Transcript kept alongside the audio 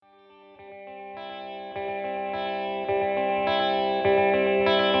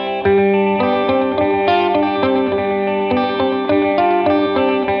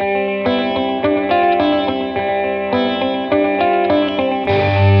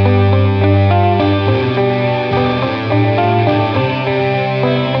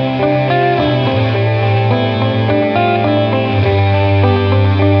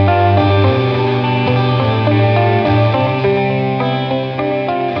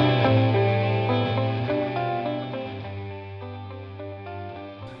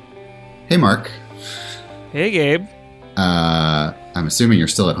Hey, Mark. Hey, Gabe. I'm assuming you're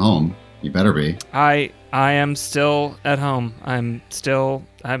still at home. You better be. I am still at home. I'm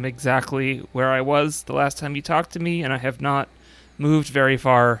exactly where I was the last time you talked to me, and I have not moved very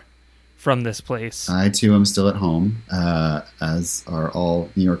far from this place. I, too, am still at home, as are all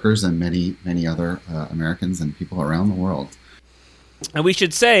New Yorkers and many, many other Americans and people around the world. And we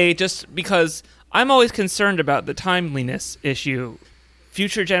should say, just because I'm always concerned about the timeliness issue,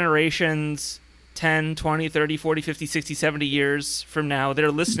 future generations, 10, 20, 30, 40, 50, 60, 70 years from now,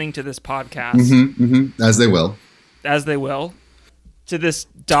 they're listening to this podcast. As they will. As they will. To this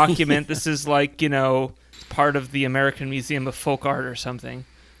document. This is like, part of the American Museum of Folk Art or something.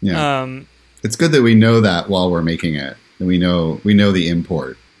 Yeah. It's good that we know that while we're making it. And we know the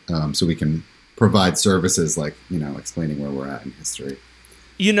import, so we can provide services like, explaining where we're at in history.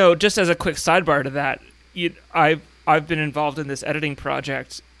 Just as a quick sidebar to that, I've been involved in this editing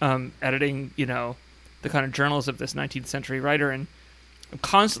project, editing, the kind of journals of this 19th century writer, and I'm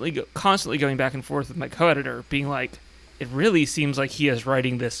constantly going back and forth with my co-editor, being like, it really seems like he is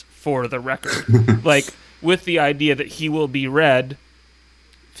writing this for the record, like with the idea that he will be read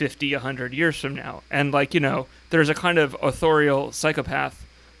 50, 100 years from now, and there's a kind of authorial psychopath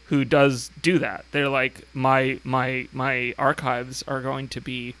who does do that. They're like, my archives are going to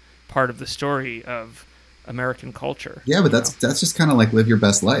be part of the story of American culture. Yeah, but that's just kind of like live your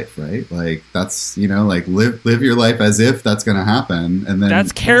best life, right? Like that's like live your life as if that's going to happen, and then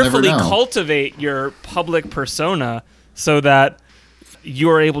that's carefully cultivate your public persona so that you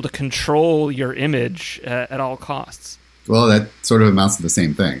are able to control your image at all costs. Well, that sort of amounts to the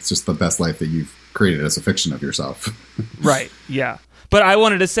same thing. It's just the best life that you've created as a fiction of yourself. Right. Yeah. But I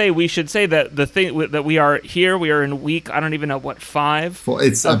wanted to say, we should say that the thing that we are in week, I don't even know what, 5? Well,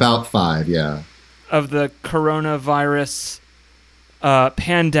 it's about 5, yeah. Of the coronavirus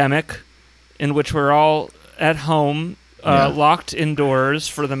pandemic, in which we're all at home, locked indoors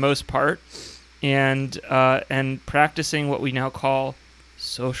for the most part, and practicing what we now call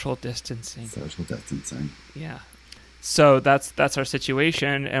social distancing. Social distancing. Yeah. So that's our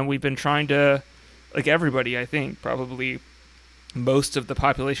situation, and we've been trying to, like everybody, I think, probably most of the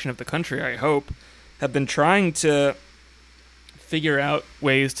population of the country, I hope, have been trying to figure out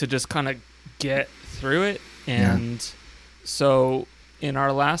ways to just kind of get through it. And so in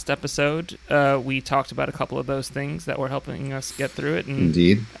our last episode, we talked about a couple of those things that were helping us get through it. And,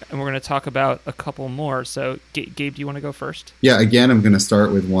 Indeed. And we're going to talk about a couple more. So Gabe, do you want to go first? Yeah, again, I'm going to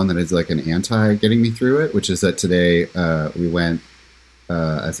start with one that is like an anti-getting me through it, which is that today we went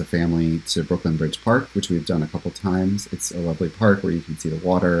as a family to Brooklyn Bridge Park, which we've done a couple times. It's a lovely park where you can see the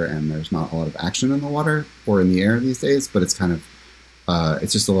water, and there's not a lot of action in the water or in the air these days, but it's kind of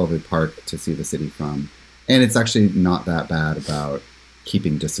it's just a lovely park to see the city from. And it's actually not that bad about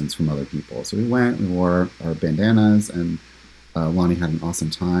keeping distance from other people. So we wore our bandanas, and Lonnie had an awesome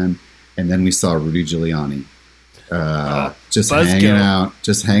time. And then we saw Rudy Giuliani just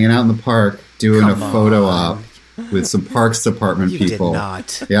hanging out in the park, doing a photo op with some Parks Department people. You did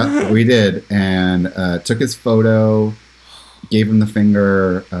not. Yeah, we did. And took his photo, gave him the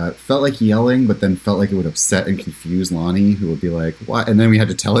finger, felt like yelling, but then felt like it would upset and confuse Lonnie, who would be like, what? And then we had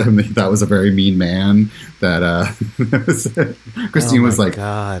to tell him that was a very mean man, that Christine was like,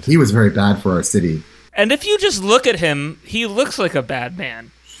 God. He was very bad for our city. And if you just look at him, he looks like a bad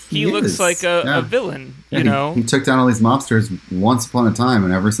man. He looks like a villain, you know? He took down all these mobsters once upon a time,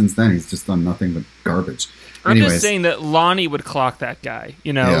 and ever since then, he's just done nothing but garbage. I'm just saying that Lonnie would clock that guy.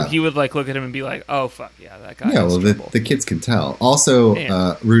 He would look at him and be like, "Oh fuck yeah, that guy." Yeah, well, the kids can tell. Also,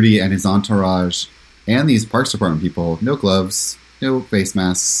 Rudy and his entourage and these Parks Department people, no gloves, no face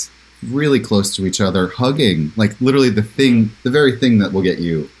masks, really close to each other, hugging, like literally the very thing that will get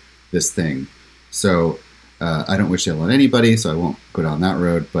you this thing. So I don't wish ill on anybody, so I won't go down that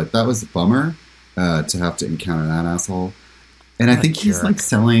road. But that was a bummer to have to encounter that asshole. And I think he's like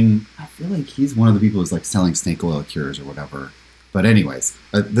selling, I feel like he's one of the people who's like selling snake oil cures or whatever. But anyways,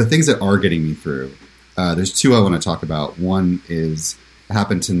 the things that are getting me through, there's 2 I want to talk about. One is, it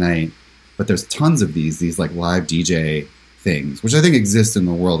happened tonight, but there's tons of these like live DJ things, which I think exist in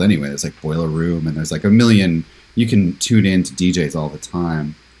the world anyway. There's like Boiler Room, and there's like a million, you can tune in to DJs all the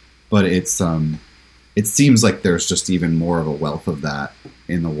time. But it's, it seems like there's just even more of a wealth of that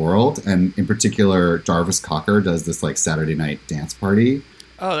in the world. And in particular, Jarvis Cocker does this like Saturday night dance party.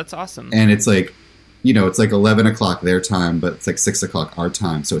 Oh, that's awesome. And it's like, it's like 11 o'clock their time, but it's like 6 o'clock our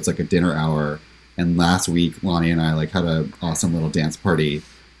time. So it's like a dinner hour. And last week, Lonnie and I like had an awesome little dance party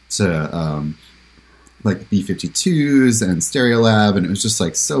to like B-52s and Stereolab. And it was just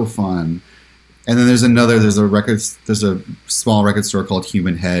like so fun. And then there's a small record store called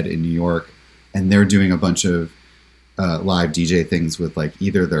Human Head in New York, and they're doing a bunch of live DJ things with like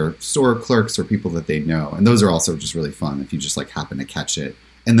either their store clerks or people that they know, and those are also just really fun if you just like happen to catch it.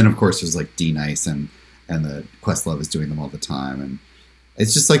 And then of course there's like D Nice and the Questlove is doing them all the time, and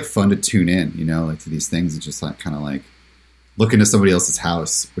it's just like fun to tune in, you know, like to these things and just like kind of like look into somebody else's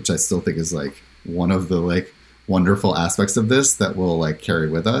house, which I still think is like one of the like wonderful aspects of this that we'll like carry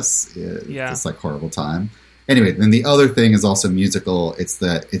with us this like horrible time. Anyway, then the other thing is also musical. It's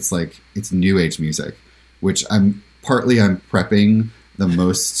new age music, which I'm prepping the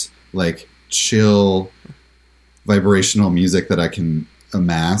most like chill vibrational music that I can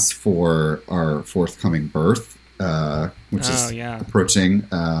amass for our forthcoming birth, which is approaching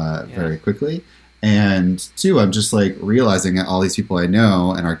very quickly. And two, I'm just like realizing that all these people I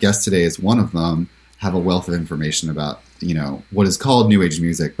know, and our guest today is one of them, have a wealth of information about, you know, what is called new age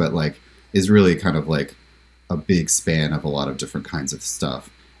music, but like is really kind of like a big span of a lot of different kinds of stuff.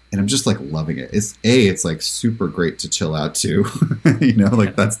 And I'm just like loving it. It's like super great to chill out to, you know,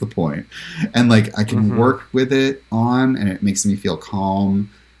 like that's the point. And like I can work with it on, and it makes me feel calm.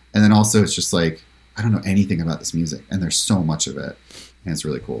 And then also it's just like, I don't know anything about this music, and there's so much of it, and it's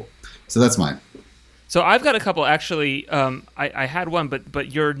really cool. So that's mine. So I've got a couple actually. I had one,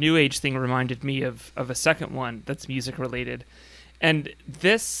 but your new age thing reminded me of a second one that's music related, and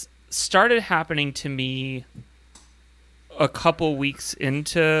this started happening to me a couple weeks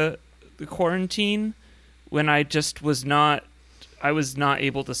into the quarantine when I just was not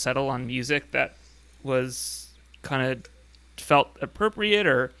able to settle on music that was kind of felt appropriate,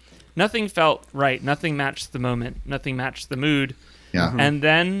 or nothing felt right. Nothing matched the moment. Nothing matched the mood. Yeah. Mm-hmm. And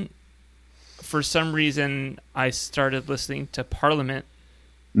then for some reason I started listening to Parliament,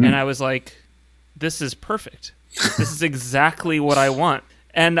 and I was like, this is perfect. This is exactly what I want.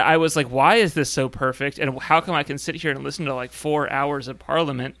 And I was like, why is this so perfect? And how come I can sit here and listen to like 4 hours of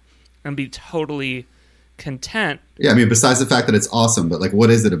Parliament and be totally content? Yeah, I mean, besides the fact that it's awesome, but like, what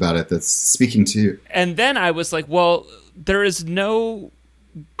is it about it that's speaking to you? And then I was like, well, there is no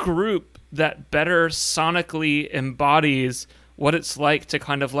group that better sonically embodies what it's like to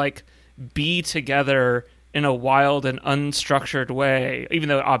kind of like be together in a wild and unstructured way, even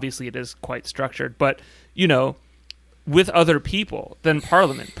though obviously it is quite structured, but, you know, with other people than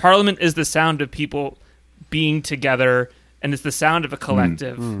Parliament. Parliament is the sound of people being together, and it's the sound of a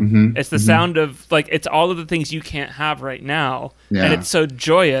collective. Mm-hmm. It's the sound of, like, it's all of the things you can't have right now. Yeah. And it's so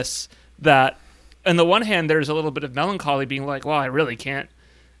joyous that, on the one hand, there's a little bit of melancholy being like, well, I really can't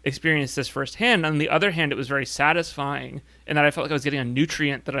experience this firsthand. On the other hand, it was very satisfying in that I felt like I was getting a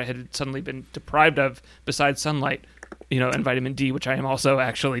nutrient that I had suddenly been deprived of besides sunlight, you know, and vitamin D, which I am also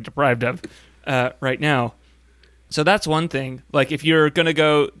actually deprived of right now. So that's one thing. Like, if you're going to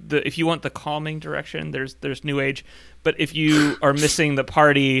go, if you want the calming direction, there's New Age. But if you are missing the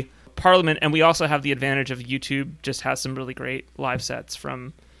party, Parliament, and we also have the advantage of YouTube just has some really great live sets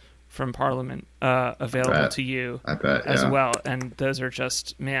from Parliament available to you as well. And those are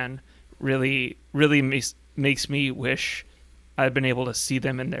just, man, really, really makes me wish I'd been able to see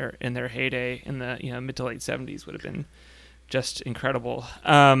them in their heyday in the mid to late 70s. Would have been just incredible.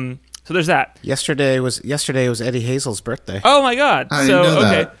 So there's that. Yesterday was Eddie Hazel's birthday. Oh my God! I didn't know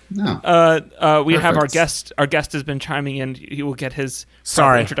that. No. We have our guest. Our guest has been chiming in. He will get his.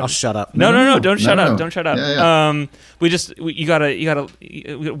 Sorry, I'll shut up. No, don't shut up. Don't shut up. Yeah. You gotta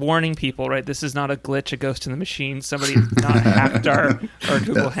warning people, right? This is not a glitch, a ghost in the machine. Somebody not hacked our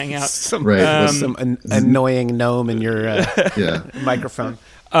Google Hangout. Some annoying gnome in your microphone.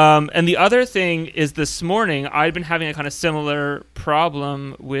 And the other thing is, this morning I'd been having a kind of similar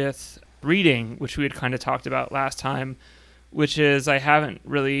problem with reading, which we had kind of talked about last time, which is I haven't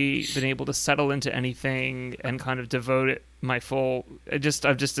really been able to settle into anything and kind of devote it my full. I'm just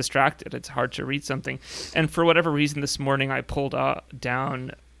distracted. It's hard to read something. And for whatever reason, this morning I pulled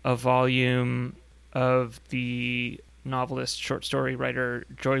down a volume of the novelist, short story writer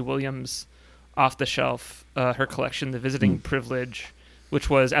Joy Williams off the shelf, her collection, The Visiting Privilege, which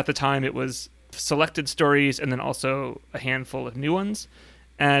was, at the time, it was selected stories and then also a handful of new ones.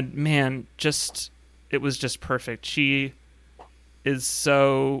 And man, it was just perfect. She's just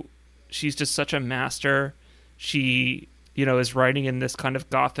such a master. She, is writing in this kind of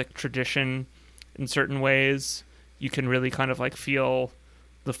Gothic tradition in certain ways. You can really kind of like feel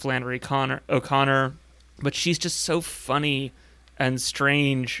the Flannery O'Connor, but she's just so funny and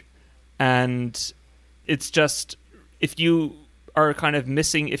strange. And it's just, if you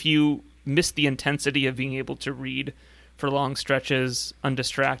miss the intensity of being able to read for long stretches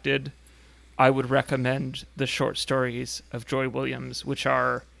undistracted, I would recommend the short stories of Joy Williams, which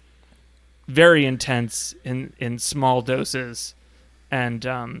are very intense in small doses, and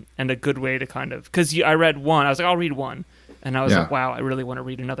a good way to kind of, because I read one, I was like, I'll read one, and I was like, wow, I really want to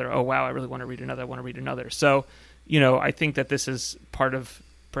read another. Oh wow, I really want to read another. I want to read another. So, I think that this is part of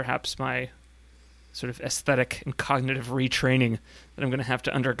perhaps my sort of aesthetic and cognitive retraining that I'm going to have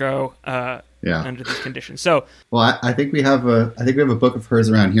to undergo under these conditions. So, well, I think we have a book of hers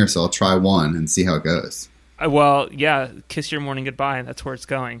around here, so I'll try one and see how it goes. Well, yeah, Kiss Your Morning Goodbye. That's where it's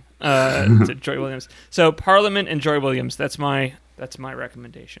going. To Joy Williams. So Parliament and Joy Williams. That's my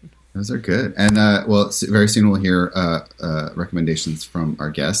recommendation. Those are good. And very soon we'll hear recommendations from our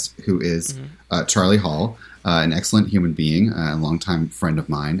guest, who is Charlie Hall, an excellent human being, a longtime friend of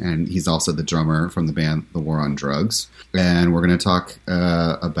mine, and he's also the drummer from the band The War on Drugs. And we're going to talk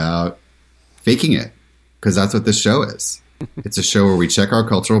about faking it, because that's what this show is. It's a show where we check our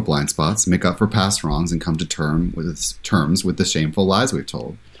cultural blind spots, make up for past wrongs, and come to terms with the shameful lies we've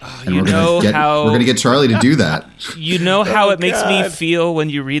told. And we're going to get Charlie to do that. You know how it makes me feel when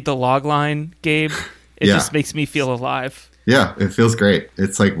you read the log line, Gabe? It just makes me feel alive. Yeah, it feels great.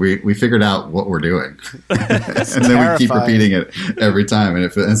 It's like we figured out what we're doing. And then we keep repeating it every time. And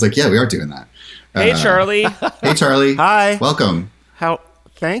it's like, yeah, we are doing that. Hey, Charlie. Hey, Charlie. Hi. Welcome.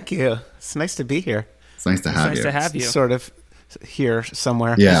 Thank you. It's nice to be here. It's nice to have you. Sort of here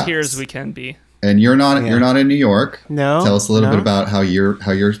somewhere. Yeah. As here as we can be. And you're not in New York. No. Tell us a little bit about how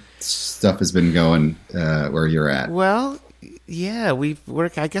your stuff has been going where you're at. Well, yeah,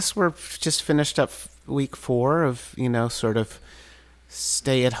 I guess we're just finished up week 4 of, sort of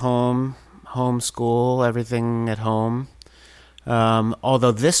stay at home, homeschool, everything at home.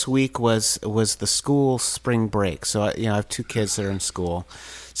 Although this week was the school spring break. So, I have 2 kids that are in school.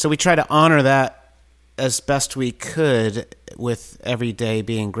 So we try to honor that as best we could, with every day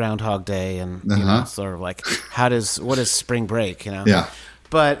being Groundhog Day, and sort of like what is spring break? Yeah.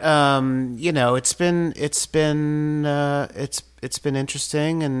 But it's been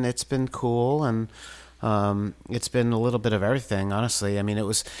interesting, and it's been cool, and it's been a little bit of everything, honestly. I mean, it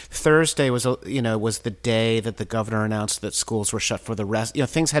was Thursday was the day that the governor announced that schools were shut for the rest.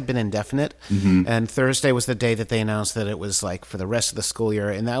 Things had been indefinite, and Thursday was the day that they announced that it was like for the rest of the school year,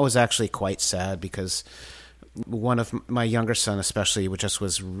 and that was actually quite sad, because one of my younger son especially just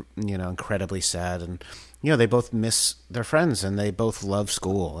was incredibly sad, and they both miss their friends, and they both love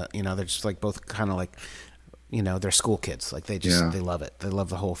school. They're just like both kind of like they're school kids. Like they love it. They love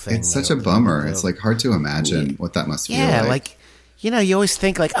the whole thing. It's such a bummer. It's like hard to imagine what that must feel like. Yeah, like you always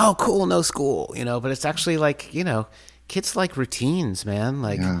think like, oh, cool, no school, but it's actually like, kids like routines, man,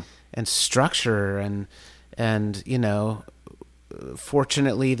 like and structure, and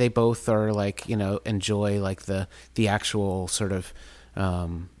fortunately they both are like, enjoy like the actual sort of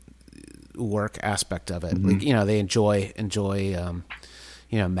work aspect of it. Like, they enjoy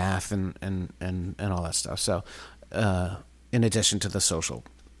math and all that stuff. So, in addition to the social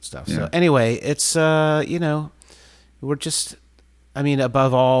stuff. Yeah. So anyway, it's, we're just,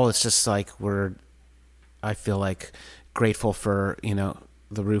 above all, it's just like I feel like grateful for,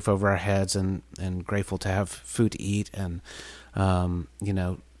 the roof over our heads, and grateful to have food to eat, and,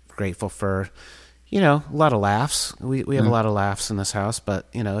 grateful for, a lot of laughs. We have a lot of laughs in this house, but,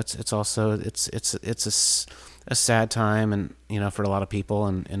 it's also, it's a sad time, and for a lot of people,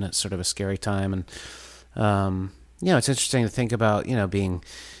 and it's sort of a scary time, and it's interesting to think about being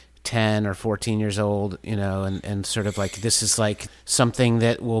 10 or 14 years old, and sort of like this is like something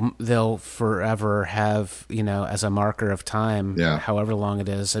that they'll forever have, as a marker of time, however long it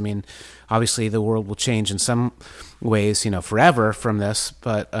is. Obviously the world will change in some ways, forever from this,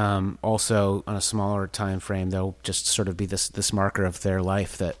 but also on a smaller time frame, there'll just sort of be this marker of their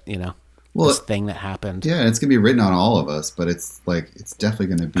life that this thing that happened. Yeah, and it's going to be written on all of us, but it's like it's definitely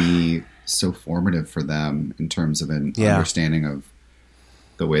going to be so formative for them in terms of an understanding of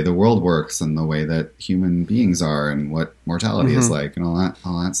the way the world works, and the way that human beings are, and what mortality is like, and all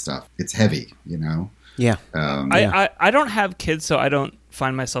that stuff. It's heavy, Yeah. I don't have kids, so I don't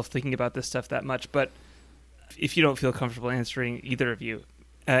find myself thinking about this stuff that much, but if you don't feel comfortable answering, either of you,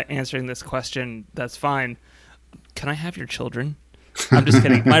 answering this question, that's fine. Can I have your children? I'm just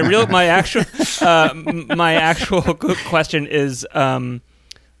kidding. My actual question is,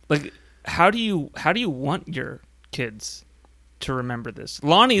 like, how do you want your kids to remember this?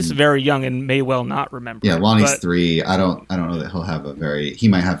 Lonnie's very young and may well not remember. Yeah, Lonnie's 3. I don't know that he'll have he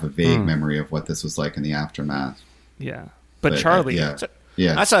might have a vague memory of what this was like in the aftermath. Yeah, but Charlie, that's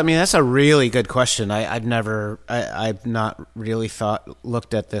a really good question. I've not really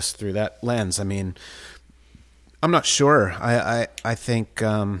looked at this through that lens. I'm not sure. I think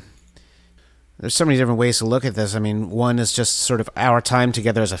there's so many different ways to look at this. I mean, one is just sort of our time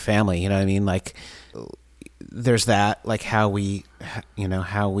together as a family. You know what I mean? Like, there's that, like how we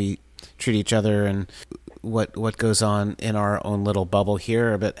treat each other and what goes on in our own little bubble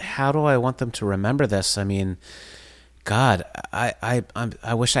here. But how do I want them to remember this? I mean, God, I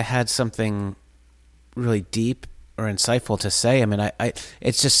wish I had something really deep or insightful to say. I mean,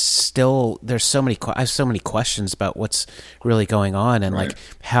 it's just still, there's so many, I have so many questions about what's really going on and like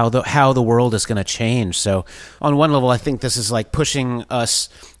how the world is going to change. So on one level, I think this is like pushing us,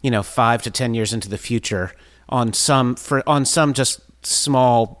 5 to 10 years into the future on some just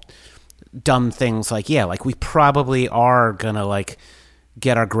small, dumb things like, like we probably are going to like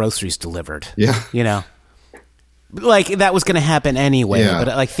get our groceries delivered. Yeah. Like that was going to happen anyway, but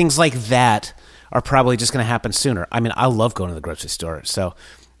like things like that are probably just going to happen sooner. I mean, I love going to the grocery store, so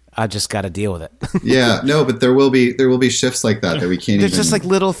I just got to deal with it. But there will be shifts like that we can't. There's just like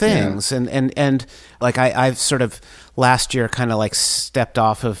little things, and like I've sort of last year kind of like stepped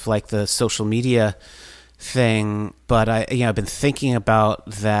off of like the social media thing, but I've been thinking about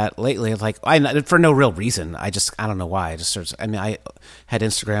that lately. Like for no real reason. I don't know why. I had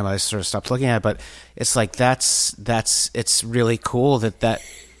Instagram. I sort of stopped looking at it, but it's like it's really cool that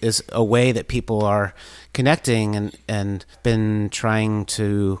is a way that people are connecting and been trying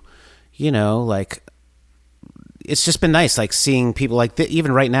to, like, it's just been nice, like seeing people like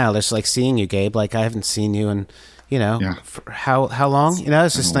even right now, there's like seeing you, Gabe, like I haven't seen you in, for how long,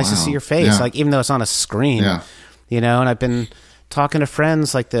 it's just nice to see your face, like even though it's on a screen, and I've been talking to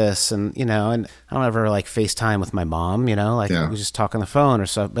friends like this and, and I don't ever like FaceTime with my mom, we just talk on the phone or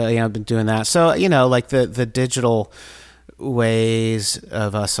so, but I've been doing that. So, like the digital ways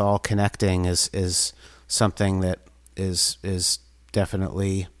of us all connecting is something that is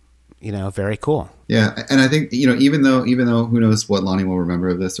definitely very cool. And I think even though who knows what Lonnie will remember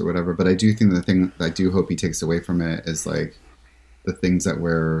of this or whatever, but I do think the thing that I do hope he takes away from it is like the things that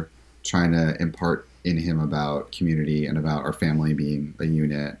we're trying to impart in him about community and about our family being a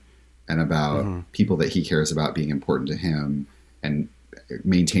unit and about people that he cares about being important to him and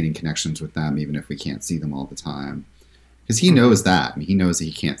maintaining connections with them even if we can't see them all the time. Because he knows that. I mean, he knows that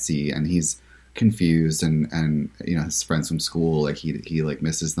he can't see, and he's confused, and his friends from school, like he like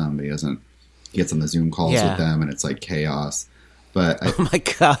misses them, but he doesn't. He gets on the Zoom calls with them, and it's like chaos. But oh my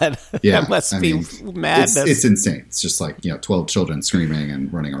God, that must be madness. It's insane. It's just like 12 children screaming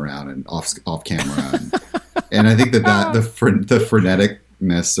and running around and off camera, and I think that the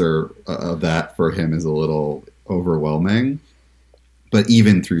freneticness of that for him is a little overwhelming. But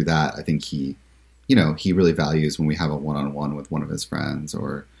even through that, I think he really values when we have a one-on-one with one of his friends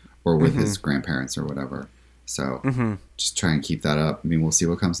or with his grandparents or whatever. So just try and keep that up. I mean, we'll see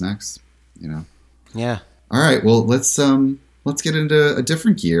what comes next, Yeah. All right. Well, let's get into a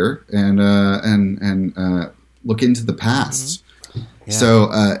different gear and look into the past. Yeah. So,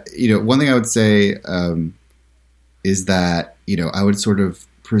 one thing I would say is that, I would sort of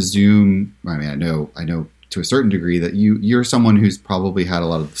presume, I mean, I know to a certain degree that you're someone who's probably had a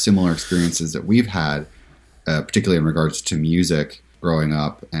lot of similar experiences that we've had, particularly in regards to music growing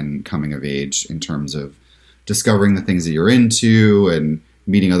up and coming of age in terms of discovering the things that you're into and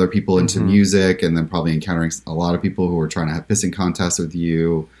meeting other people into music, and then probably encountering a lot of people who are trying to have pissing contests with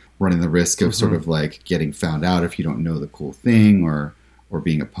you, running the risk of sort of like getting found out if you don't know the cool thing or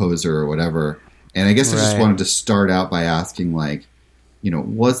being a poser or whatever. And I guess I just wanted to start out by asking, like,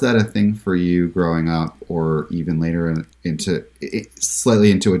 was that a thing for you growing up or even later slightly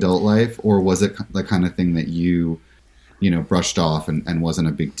into adult life? Or was it the kind of thing that you brushed off and wasn't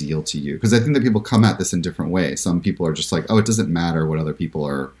a big deal to you? Because I think that people come at this in different ways. Some people are just like, oh, it doesn't matter what other people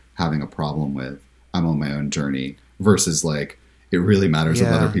are having a problem with. I'm on my own journey. Versus like, it really matters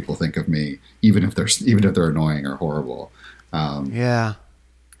what other people think of me, even if they're annoying or horrible. I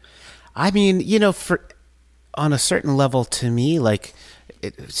mean, on a certain level, to me, like,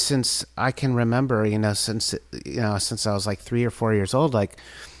 since I can remember, since I was like 3 or 4 years old, like,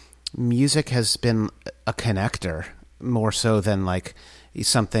 music has been a connector more so than like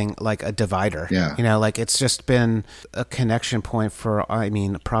something like a divider. Yeah. Like it's just been a connection point for, I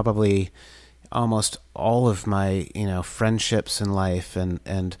mean, probably almost all of my, friendships in life, and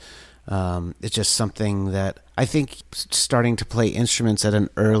it's just something that I think starting to play instruments at an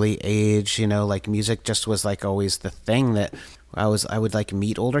early age, like music just was like always the thing that I would like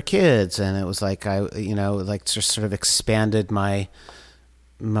meet older kids, and it was like like just sort of expanded my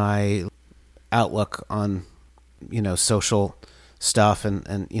outlook on social stuff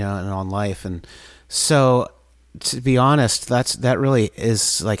and on life. And so, to be honest, that really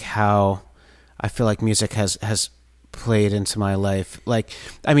is like how I feel like music has played into my life. Like,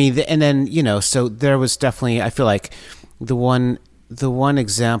 I mean, and then, you know, so there was definitely, I feel like the one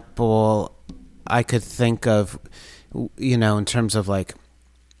example I could think of, you know, in terms of like,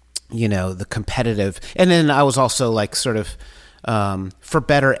 you know, the competitive, and then I was also like sort of, for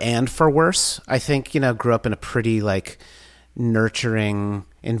better and for worse, I think, you know, grew up in a pretty like nurturing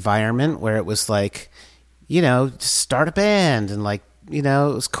environment where it was like, you know, start a band and like, you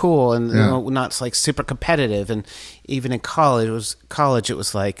know, it was cool and you know, not like super competitive. And even in college, it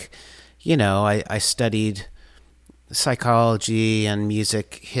was like, you know, I studied psychology and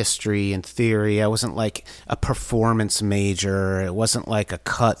music history and theory. I wasn't like a performance major. It wasn't like a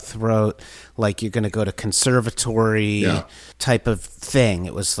cutthroat, like you're going to go to conservatory type of thing.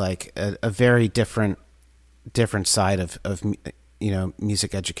 It was like a very different side of you know,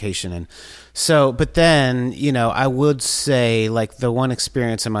 music education. And so, but then, you know, I would say like the one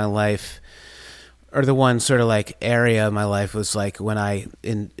experience in my life, or the one sort of like area of my life, was like when I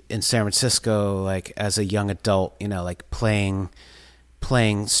in San Francisco, like as a young adult, you know, like playing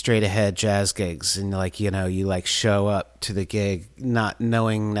straight ahead jazz gigs, and like, you know, you like show up to the gig not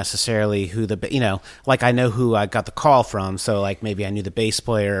knowing necessarily who you know, like I know who I got the call from, so like maybe I knew the bass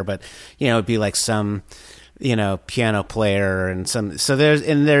player, but you know, it'd be like some, you know, piano player and some, so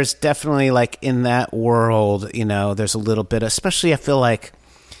there's definitely like in that world, you know, there's a little bit, especially I feel like,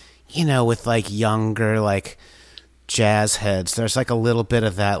 you know, with like younger like jazz heads, there's like a little bit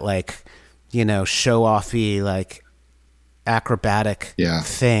of that like, you know, show-offy like acrobatic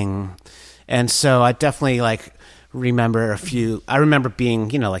thing. And so I definitely like remember I remember being,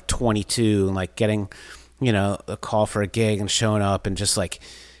 you know, like 22 and like getting, you know, a call for a gig and showing up and just like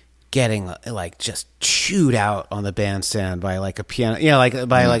getting like just chewed out on the bandstand by like a piano, you know, like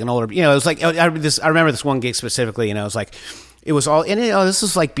by like an older, you know, it was like, I remember this one gig specifically, you know, it was like, it was all, and you know, this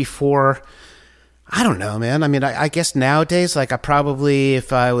was like before, I don't know, man. I mean, I guess nowadays, like I probably,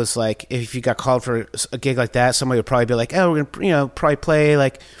 if I was like, if you got called for a gig like that, somebody would probably be like, oh, we're going to, you know, probably play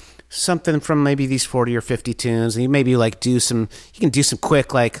like something from maybe these 40 or 50 tunes. And you maybe like you can do some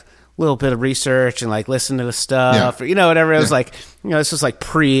quick, like little bit of research and like listen to the stuff or, you know, whatever. It was like, you know, this was like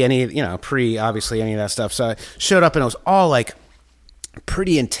pre obviously any of that stuff. So I showed up and it was all like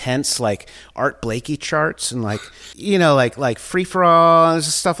pretty intense, like Art Blakey charts and like, you know, like Free For All and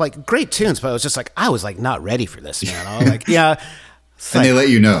stuff, like great tunes, but it was just like, I was like not ready for this, man. I was like, yeah. And like, they let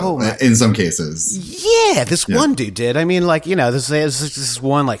you know in some cases. Yeah, this one dude did. I mean, like, you know, this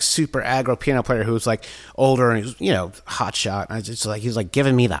one like super aggro piano player who was like older and he was, you know, hot shot. And I was just like, he was like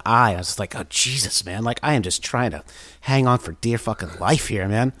giving me the eye. And I was just like, oh Jesus, man! Like I am just trying to hang on for dear fucking life here,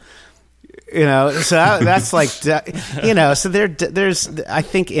 man. You know, so that's like, you know, so there's I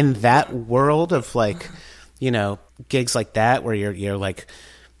think in that world of like, you know, gigs like that where you're like,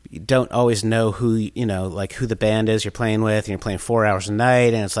 you don't always know who, you know, like who the band is you're playing with, and you're playing 4 hours a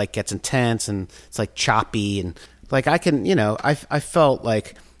night, and it's like gets intense and it's like choppy, and like I can, you know, I felt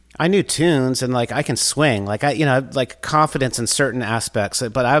like I knew tunes and like I can swing, like I, you know, like confidence in certain aspects,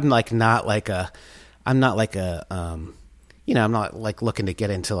 but I'm like not like a, you know, I'm not like looking to get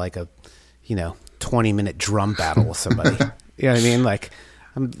into like a, you know, 20-minute drum battle with somebody. You know what I mean? Like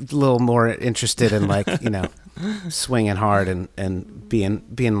I'm a little more interested in like, you know, swinging hard and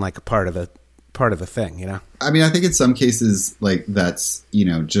being like a part of a thing, you know? I mean, I think in some cases, like that's, you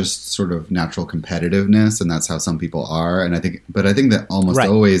know, just sort of natural competitiveness, and that's how some people are. And I think that almost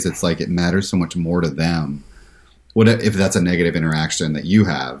always it's like it matters so much more to them. What if that's a negative interaction that you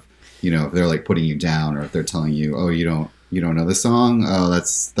have, you know, if they're like putting you down, or if they're telling you, oh, you don't know this song? Oh,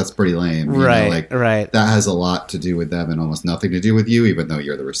 that's pretty lame. You know, like, that has a lot to do with them and almost nothing to do with you, even though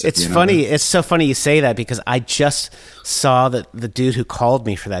you're the recipient. It's funny. It's so funny you say that, because I just saw the dude who called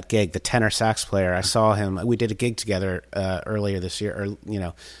me for that gig, the tenor sax player. I saw him. We did a gig together earlier this year, or, you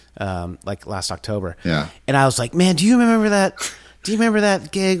know, like last October. Yeah. And I was like, man, do you remember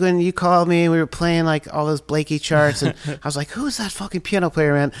that gig when you called me and we were playing like all those Blakey charts? And I was like, who's that fucking piano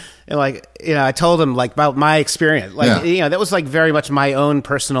player, man? And like, you know, I told him like about my experience. Like, you know, that was like very much my own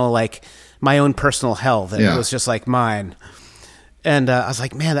personal hell. That it was just like mine. And I was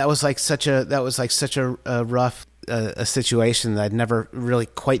like, man, that was like such a rough a situation that I'd never really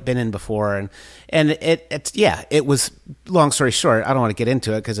quite been in before. And it was, long story short, I don't want to get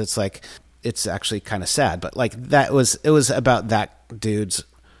into it because it's like, it's actually kind of sad, but like it was about that dude's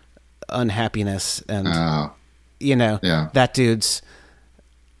unhappiness and, you know, that dude's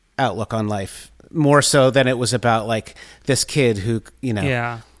outlook on life, more so than it was about like this kid who, you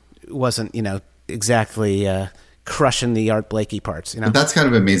know, wasn't, you know, exactly crushing the Art Blakey parts, you know. But that's kind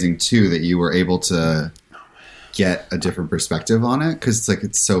of amazing too, that you were able to get a different perspective on it, because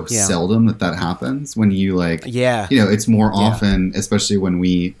it's so seldom that happens. When you it's more often, especially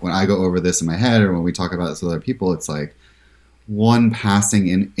when I go over this in my head, or when we talk about this with other people, it's like one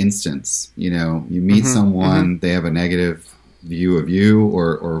passing instance. You meet someone, they have a negative view of you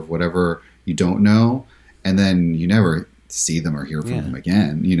or whatever you don't know, and then you never see them or hear from them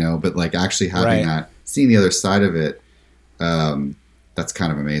again. But like actually having that, seeing the other side of it, that's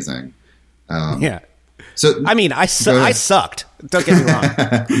kind of amazing. So I mean, I sucked. Don't get me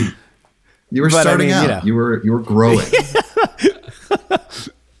wrong. You were starting out. You were growing.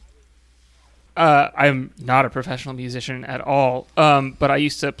 I'm not a professional musician at all, but I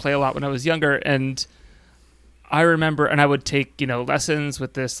used to play a lot when I was younger, and I remember, and I would take lessons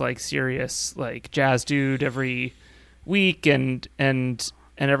with this like serious like jazz dude every week and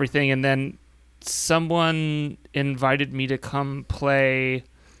everything, and then someone invited me to come play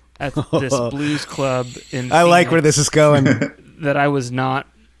at this blues club in Phoenix. I like where this is going. That I was not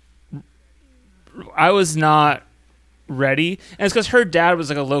ready. And it's because her dad was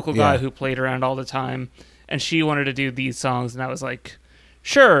like a local guy who played around all the time, and she wanted to do these songs, and I was like,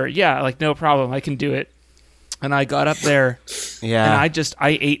 sure, yeah, like no problem, I can do it. And I got up there, and I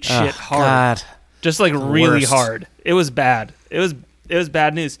ate shit hard. God. Just like really hard. It was bad. It was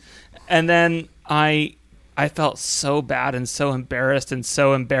bad news. And then I felt so bad and so embarrassed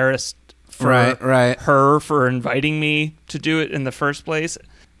for her for inviting me to do it in the first place.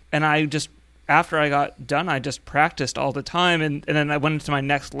 And I just, after I got done, I just practiced all the time. And then I went into my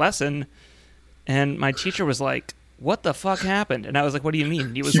next lesson, and my teacher was like, what the fuck happened? And I was like, what do you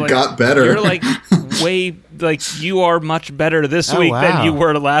mean? He was you got better. You're like you are much better this week than you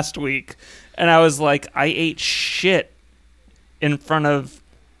were last week. And I was like, I ate shit in front of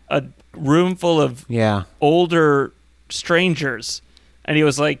a room full of older strangers. And he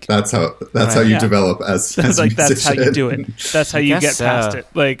was like, that's how you develop as like, that's how you do it. That's how you get past it.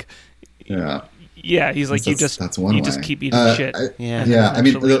 Like, he's like, you just keep eating shit. I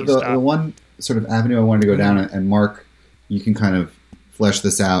mean, the one sort of avenue I wanted to go down, and Mark, you can kind of flesh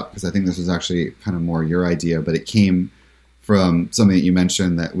this out, because I think this was actually kind of more your idea, but it came from something that you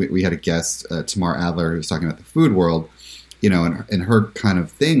mentioned, that we had a guest, Tamar Adler, who was talking about the food world, and her kind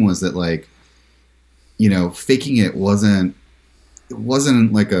of thing was that, like, faking it wasn't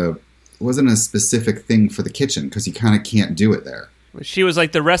a specific thing for the kitchen, because you kind of can't do it there. She was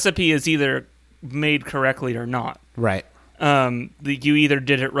like, the recipe is either made correctly or not. Right. You either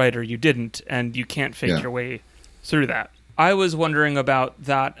did it right or you didn't, and you can't fake your way through that. I was wondering about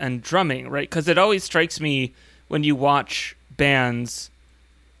that and drumming, right? Because it always strikes me when you watch bands,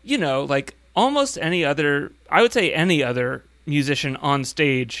 like almost any other, I would say any other musician on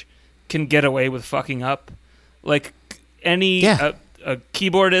stage can get away with fucking up. Like any a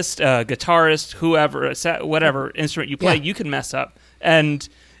keyboardist, a guitarist, whoever, whatever instrument you play, you can mess up, and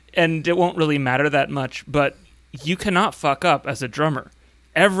it won't really matter that much. But you cannot fuck up as a drummer.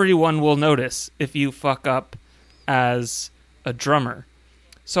 Everyone will notice if you fuck up as a drummer.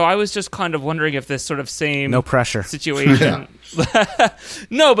 So I was just kind of wondering if this sort of same no pressure situation.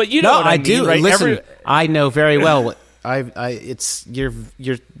 No, but you know what I mean, do. Right? Listen, I know very well what it's you're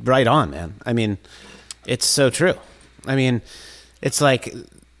right on, man. I mean, it's so true. I mean, it's like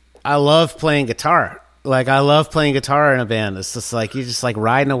I love playing guitar. Like I love playing guitar in a band. It's just like you're just like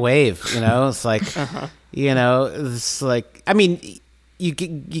riding a wave, It's like it's like, I mean, you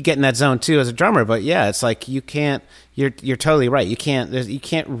get in that zone too as a drummer, but it's like you can't. You're totally right. You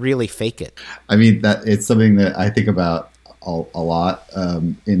can't really fake it. I mean, that it's something that I think about a lot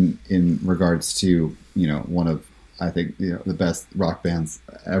in regards to one of, I think, the best rock bands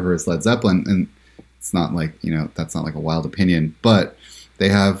ever is Led Zeppelin, and it's not like that's not like a wild opinion, but they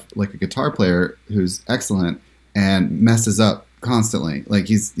have like a guitar player who's excellent and messes up constantly. Like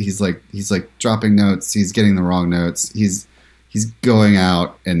he's like dropping notes, he's getting the wrong notes, he's going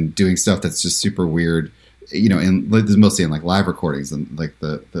out and doing stuff that's just super weird. And this is mostly in like live recordings, and like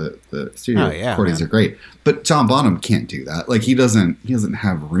the studio recordings are great. But John Bonham can't do that. Like he doesn't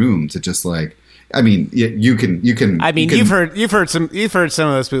have room to just like. I mean, you can. I mean, you've heard some of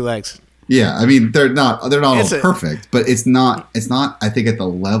those bootlegs. Yeah, I mean they're not all perfect, but it's not. I think at the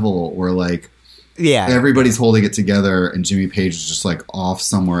level where like everybody's holding it together, and Jimmy Page is just like off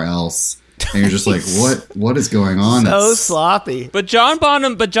somewhere else. And you're just like, what is going on? So sloppy. But John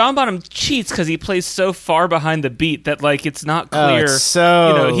Bonham cheats because he plays so far behind the beat that like it's not clear. It's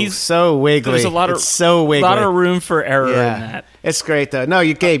so he's so wiggly. There's a lot of room for error in that. It's great though.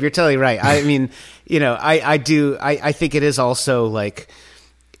 No, Gabe, you're totally right. I mean, I think it is also like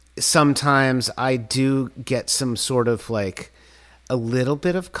sometimes I do get some sort of like a little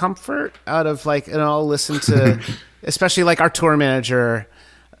bit of comfort out of like, and I'll listen to, especially like our tour manager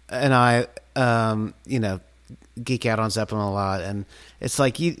and I, geek out on Zeppelin a lot. And it's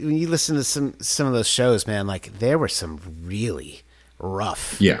like, when you listen to some of those shows, man, like there were some really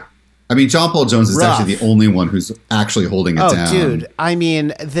rough. Yeah. I mean, John Paul Jones is actually the only one who's actually holding it down. Oh, dude. I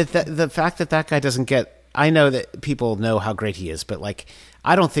mean, the fact that guy doesn't get, I know that people know how great he is, but like,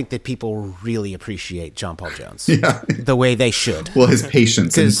 I don't think that people really appreciate John Paul Jones the way they should. Well, his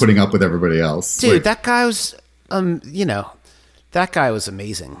patience in putting up with everybody else. Dude, like, that guy was, that guy was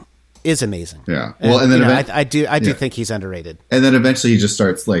amazing. Is amazing. Yeah. Well, and then I do think he's underrated. And then eventually he just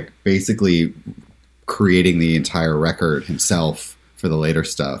starts like basically creating the entire record himself for the later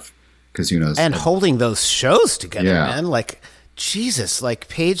stuff. Because who knows? And holding those shows together, man. Like, Jesus, like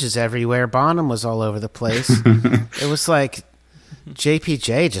pages everywhere. Bonham was all over the place. It was like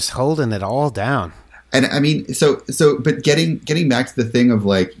JPJ just holding it all down. And I mean, but getting back to the thing of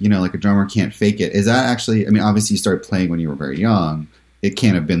like, like a drummer can't fake it. Is that actually, I mean, obviously you started playing when you were very young. It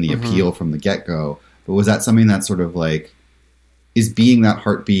can't have been the appeal from the get-go. But was that something that sort of like, is being that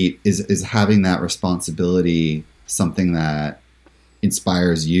heartbeat, is having that responsibility something that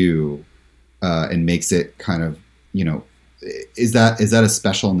inspires you and makes it kind of, is that a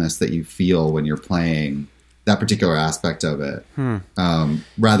specialness that you feel when you're playing that particular aspect of it,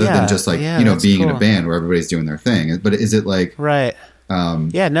 rather than just like being in a band where everybody's doing their thing? But is it like right?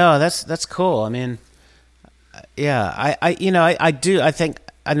 That's cool. I mean, I do. I think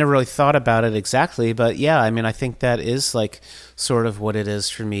I never really thought about it exactly, but I mean, I think that is like sort of what it is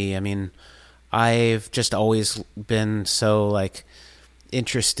for me. I mean, I've just always been so like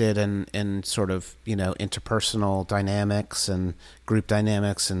interested in sort of, interpersonal dynamics and group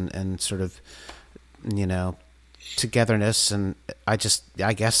dynamics and sort of, togetherness. And I guess,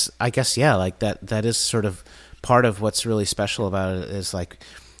 like that is sort of part of what's really special about it is like,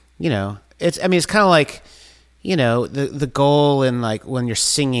 it's kind of like, the goal in like when you're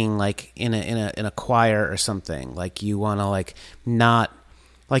singing, like in a choir or something, like you want to like not,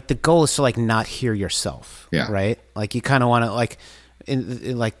 like the goal is to like not hear yourself. Yeah. Right. Like you kind of want to like,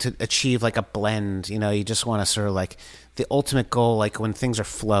 like to achieve like a blend, you just want to sort of like the ultimate goal, like when things are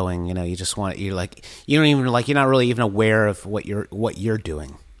flowing, you just want you're like, you don't even like, you're not really even aware of what you're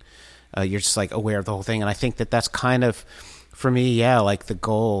doing. You're just like aware of the whole thing. And I think that that's kind of for me, like the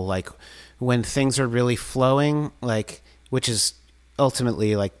goal, like when things are really flowing, like, which is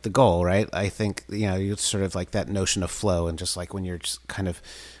ultimately like the goal, right? I think, you sort of like that notion of flow and just like when you're just kind of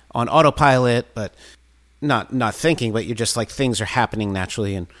on autopilot, but not thinking, but you're just like things are happening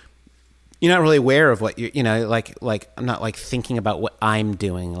naturally and you're not really aware of what like I'm not like thinking about what I'm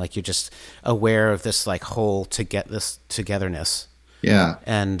doing. Like you're just aware of this like whole to get this togetherness. Yeah.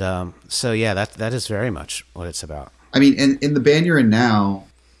 And that is very much what it's about. I mean, in the band you're in now,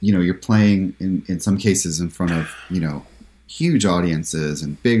 you're playing in some cases in front of, huge audiences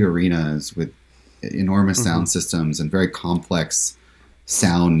and big arenas with enormous sound systems and very complex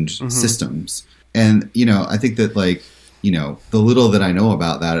sound systems. And, I think that like, the little that I know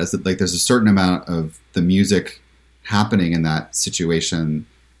about that is that like there's a certain amount of the music happening in that situation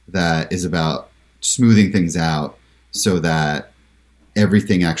that is about smoothing things out so that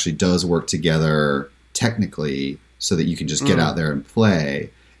everything actually does work together technically so that you can just get out there and play.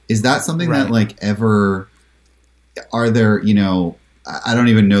 Is that something that like ever, are there, I don't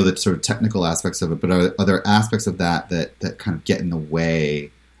even know the sort of technical aspects of it, but are there aspects of that kind of get in the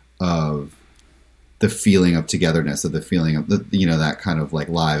way of the feeling of togetherness, of the feeling of that kind of like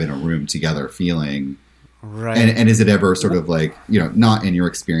live in a room together feeling? Right. And is it ever sort of like, not in your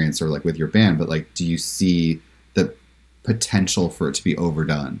experience or like with your band, but like, do you see the potential for it to be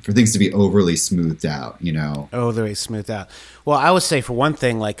overdone, for things to be overly smoothed out, Overly smoothed out. Well, I would say for one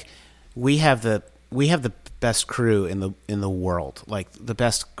thing, like we have the best crew in the world, like the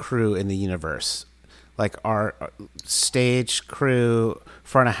best crew in the universe, like our stage crew,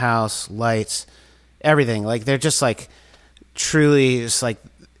 front of house, lights, everything. Like they're just like truly just like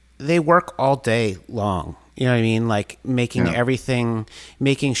they work all day long. You know what I mean? Like making everything,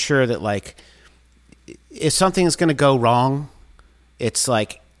 making sure that like if something is going to go wrong, it's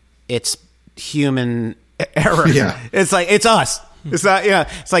like it's human error. Yeah. It's like it's us. It's not,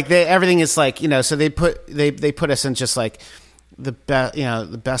 it's like everything is like, so they put us in just like the best,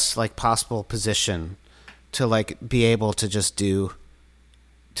 the best like possible position to like be able to just do,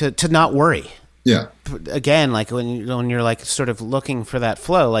 to not worry. Yeah. Again, like when you're like sort of looking for that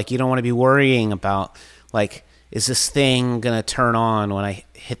flow, like you don't want to be worrying about like, is this thing going to turn on when I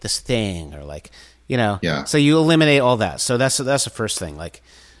hit this thing or like, Yeah. So you eliminate all that. So that's the first thing. Like,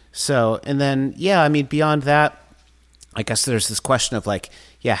 so, and then, I mean, beyond that, I guess there's this question of like,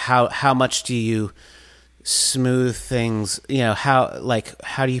 yeah, how much do you smooth things? You know,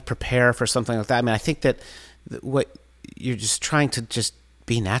 how do you prepare for something like that? I mean, I think that what you're just trying to just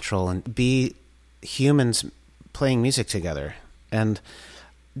be natural and be humans playing music together. And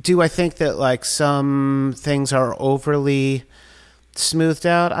do I think that like some things are overly smoothed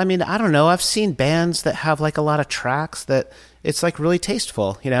out? I mean, I don't know. I've seen bands that have like a lot of tracks that it's like really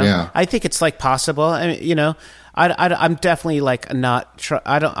tasteful, you know? Yeah. I think it's like possible. I mean, you know, I'm definitely like I'm not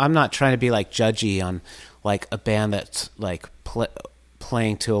trying to be like judgy on like a band that's like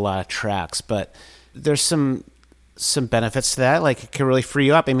playing to a lot of tracks, but there's some benefits to that. Like it can really free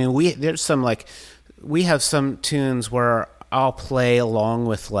you up. I mean, we have some tunes where I'll play along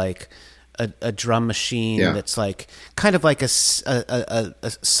with like a drum machine that's like kind of like a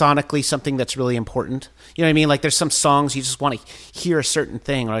sonically something that's really important. You know what I mean? Like there's some songs you just want to hear a certain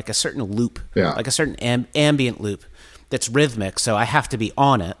thing, or like a certain loop, like a certain ambient loop that's rhythmic. So I have to be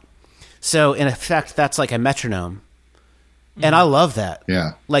on it. So in effect, that's like a metronome, and I love that.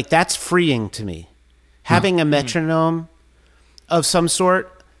 Yeah, like that's freeing to me. Having a metronome of some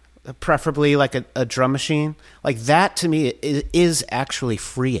sort, preferably like a drum machine, like that to me is actually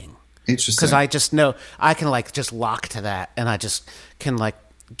freeing. Interesting. Because I just know I can like just lock to that, and I just can like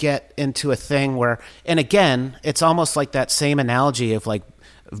get into a thing where, and again, it's almost like that same analogy of like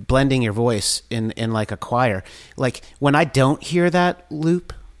blending your voice in like a choir. Like when I don't hear that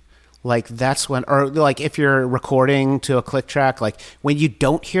loop, like that's when, or like if you're recording to a click track, like when you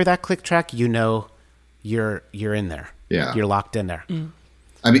don't hear that click track, you know you're in there. Yeah, you're locked in there.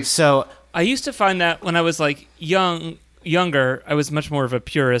 I mean, so I used to find that when I was like younger, I was much more of a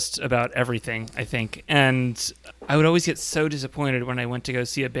purist about everything, I think. And I would always get so disappointed when I went to go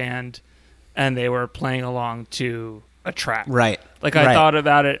see a band and they were playing along to a track. Right. Like I thought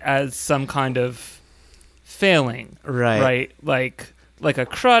about it as some kind of failing. Right. Like a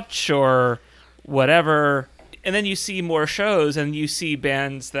crutch or whatever. And then you see more shows and you see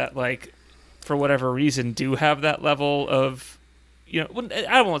bands that like, for whatever reason, do have that level of, you know,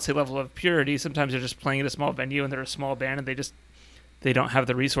 I won't say level of purity. Sometimes they're just playing at a small venue and they're a small band and they don't have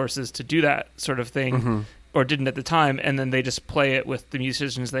the resources to do that sort of thing, or didn't at the time, and then they just play it with the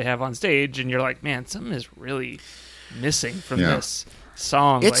musicians they have on stage, and you're like, man, something is really missing from this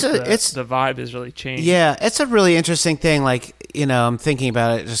song. The vibe is really changed. Yeah, it's a really interesting thing. Like, you know, I'm thinking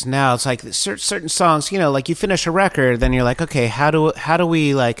about it just now. It's like certain songs, you know, like you finish a record, then you're like, okay, how do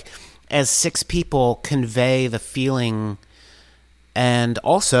we like, as six people, convey the feeling and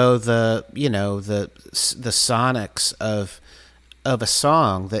also the, you know, the sonics of a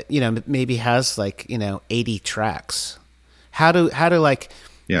song that, you know, maybe has like, you know, 80 tracks. How do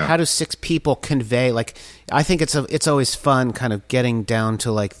six people convey, like, I think it's always fun kind of getting down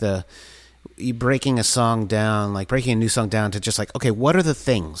to like breaking a song down, like breaking a new song down to just like, okay, what are the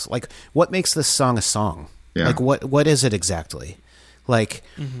things? Like what makes this song a song? Yeah. Like what is it exactly? Like,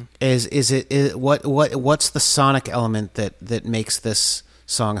 is what's the sonic element that makes this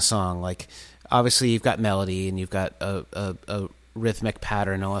song a song? Like, obviously you've got melody and you've got a rhythmic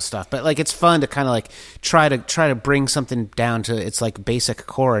pattern and all that stuff, but like it's fun to kind of like try to bring something down to its like basic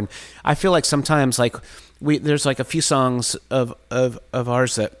core. And I feel like sometimes like there's like a few songs of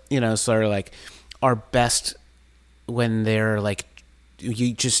ours that, you know, sort of like are best when they're like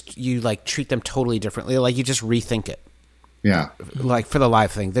you like treat them totally differently, like you just rethink it. Yeah. Like for the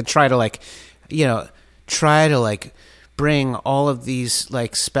live thing, then try to like, you know, bring all of these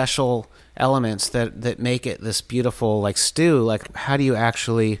like special elements that make it this beautiful like stew. Like, how do you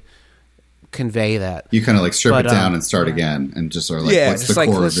actually convey that? You kind of like strip it down and start again, and just sort of like, what's the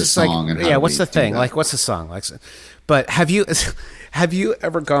core of this song? Like, and how what's the thing? Like, what's the song? Like, but have you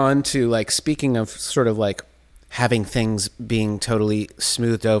ever gone to, like, speaking of sort of like having things being totally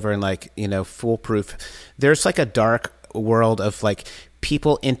smoothed over and like, you know, foolproof, there's like a dark world of like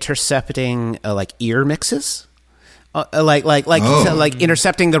people intercepting like ear mixes, like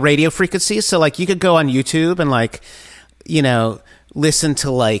intercepting the radio frequencies. So like you could go on YouTube and like, you know, listen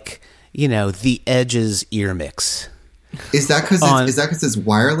to like, you know, The Edge's ear mix. Is that because it's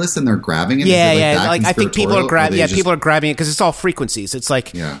wireless and they're grabbing it? Yeah. Like I think people are grabbing. Yeah, people are grabbing it because it's all frequencies. It's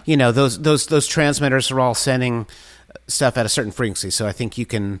like, you know, those transmitters are all sending stuff at a certain frequency. So I think you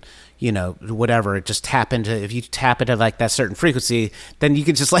can, you know, whatever, just tap into. If you tap into like that certain frequency, then you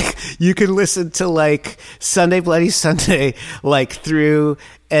can just like you can listen to like Sunday Bloody Sunday like through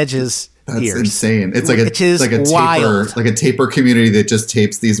Edge's. That's ears. Insane. It's like a taper community that just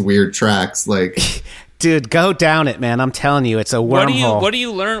tapes these weird tracks. Like, dude, go down it, man. I'm telling you, it's a wormhole. What do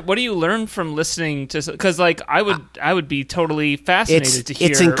you learn? What do you learn from listening to? Because like I would be totally fascinated to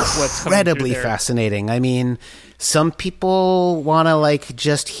hear. It's incredibly what's fascinating. I mean, some people want to like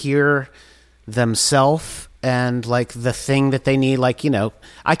just hear themselves and like the thing that they need. Like,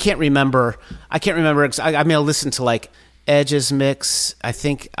 I can't remember. I mean, I listened to like Edge's mix. I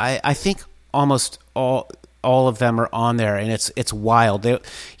think almost all of them are on there, and it's wild. They,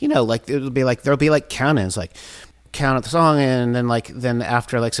 like there'll be like count-ins, like count out the song, and then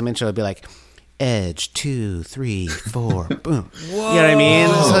after like some intro, it'll be like Edge 2, 3, 4, boom. Whoa. You know what I mean?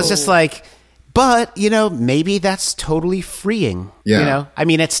 So it's just like, but maybe that's totally freeing. Yeah. I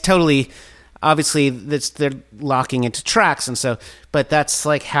mean, it's totally. Obviously, they're locking into tracks, and so, but that's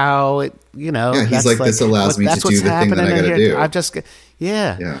like how it, Yeah, he's like, this allows me to do the thing that I got to do. I've just,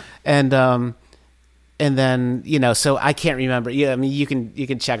 yeah, and then so I can't remember. Yeah, I mean, you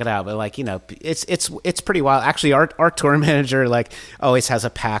can check it out, but like it's pretty wild. Actually, our tour manager like always has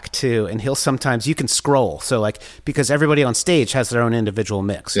a pack too, and he'll sometimes you can scroll. So like because everybody on stage has their own individual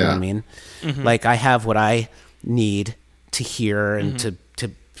mix. You know what I mean? Mm-hmm. Like I have what I need to hear and to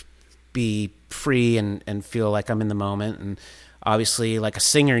be free and feel like I'm in the moment. And obviously like a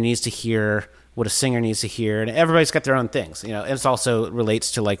singer needs to hear what a singer needs to hear, and everybody's got their own things, and it also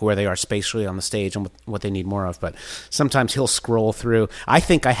relates to like where they are spatially on the stage and what they need more of. But sometimes he'll scroll through. I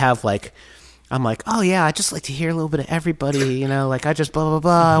think I have like, I'm like, oh yeah, I just like to hear a little bit of everybody, like I just blah, blah,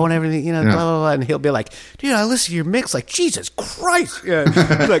 blah. I want everything, blah, blah, blah. And he'll be like, dude, I listen to your mix, like, Jesus Christ. Yeah.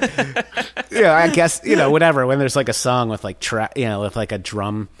 Like, I guess, whatever. When there's like a song with like with like a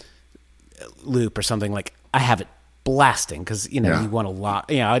drum loop or something, like I have it blasting because you want to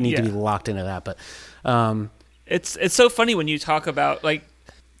lock. I need to be locked into that. But it's so funny when you talk about like,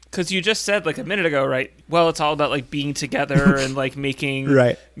 because you just said like a minute ago, right? Well, it's all about like being together and like making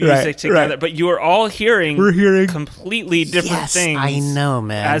music together. But you are all hearing completely different things. I know,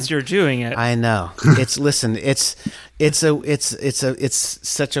 man. As you're doing it, I know. It's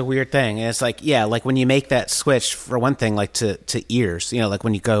such a weird thing. And it's like, like when you make that switch for one thing, like to ears, like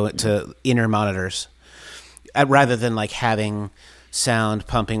when you go to inner monitors, rather than like having sound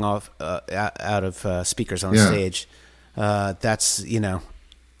pumping off out of speakers on stage. That's,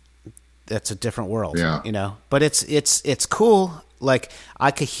 that's a different world, but it's cool. Like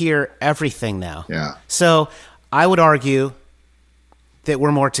I could hear everything now. Yeah. So I would argue that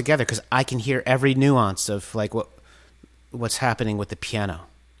we're more together because I can hear every nuance of like what's happening with the piano,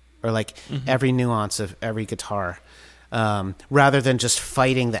 or like every nuance of every guitar, rather than just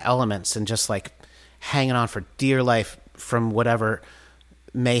fighting the elements and just like hanging on for dear life from whatever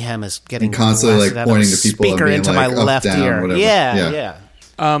mayhem is getting and constantly like pointing to people speaker and being into like, my up, left down, ear. whatever. Yeah.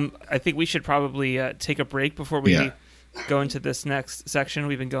 I think we should probably take a break before we go into this next section.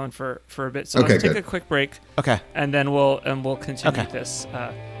 We've been going for a bit, so let's take a quick break. Okay, and then we'll continue this.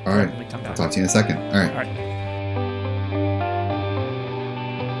 All right. When we come back. I'll talk to you in a second. All right. All right.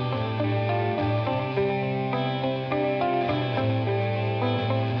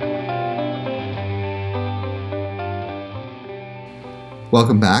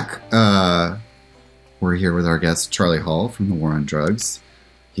 Welcome back. We're here with our guest, Charlie Hall from The War on Drugs.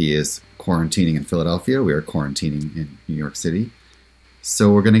 He is quarantining in Philadelphia. We are quarantining in New York City.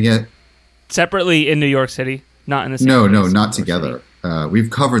 So we're going to get... Separately in New York City, not in the same No, place, not together. We've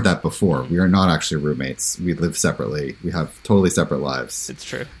covered that before. We are not actually roommates. We live separately. We have totally separate lives. It's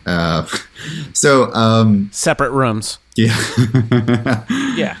true. Separate rooms. Yeah.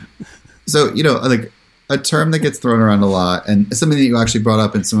 Yeah. So, like... a term that gets thrown around a lot, and something that you actually brought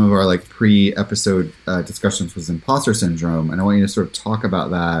up in some of our like pre-episode discussions, was imposter syndrome. And I want you to sort of talk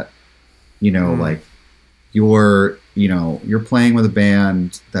about that. Like you're playing with a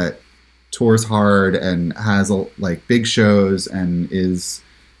band that tours hard and has like big shows and is,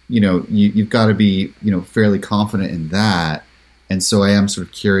 you've got to be, fairly confident in that. And so I am sort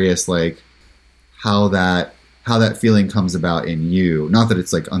of curious, like how that feeling comes about in you. Not that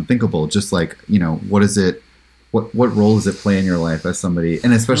it's like unthinkable, just like, what is it, what role does it play in your life as somebody,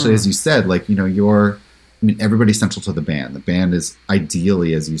 and especially as you said, like, everybody's central to the band. The band is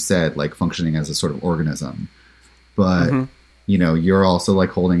ideally, as you said, like functioning as a sort of organism, but you're also like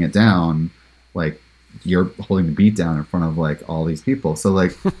holding it down, like you're holding the beat down in front of like all these people. So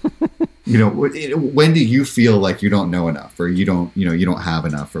like, when do you feel like you don't know enough, or you don't have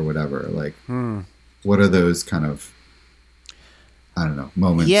enough, or whatever? Like, what are those kind of, I don't know,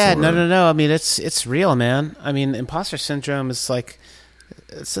 moments? Yeah, no. I mean, it's real, man. I mean, imposter syndrome is like,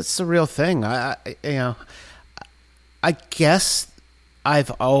 it's a real thing. I guess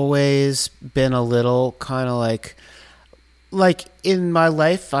I've always been a little kind of like in my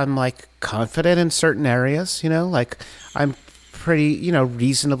life, I'm like confident in certain areas, like I'm pretty,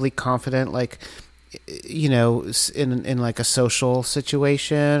 reasonably confident, like you know, in like a social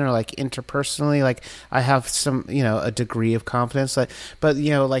situation or like interpersonally, like I have some, you know, a degree of confidence. Like, but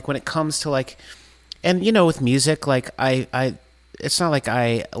you know, like when it comes to like, and you know, with music, like I it's not like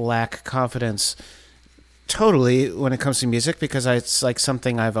I lack confidence totally when it comes to music, because it's like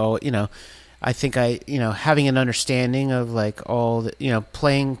something I've always, you know, I think you know, having an understanding of like all the, you know,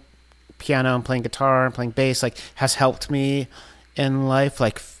 playing piano and playing guitar and playing bass, like has helped me in life,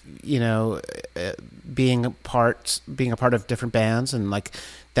 like, you know, being a part of different bands, and like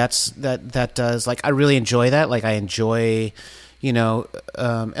that does, like, I really enjoy that. Like I enjoy, you know,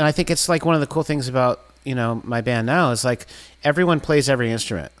 and I think it's like one of the cool things about, you know, my band now is like everyone plays every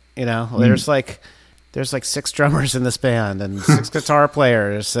instrument, you know. There's like 6 drummers in this band and 6 guitar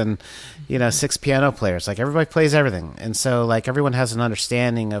players and, you know, 6 piano players. Like everybody plays everything, and so like everyone has an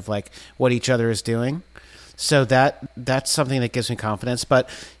understanding of like what each other is doing. So that's something that gives me confidence. But,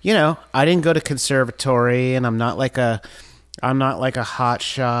 you know, I didn't go to conservatory, and I'm not like a hot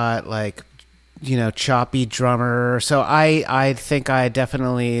shot, like, you know, choppy drummer. So I think I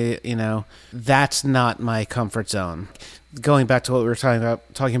definitely, you know, that's not my comfort zone. Going back to what we were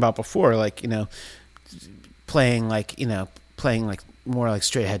talking about before, like, you know, playing like more like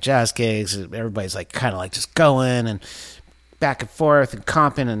straight ahead jazz gigs. Everybody's like kind of like just going and back and forth and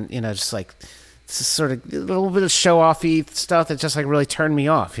comping, and, you know, just like sort of a little bit of show-offy stuff that just like really turned me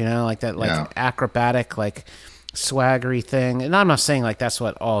off, you know, like that, like acrobatic, like swaggery thing. And I'm not saying like that's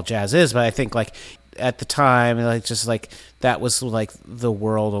what all jazz is, but I think like at the time, like just like that was like the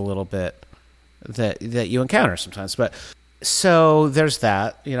world a little bit that you encounter sometimes. But so there's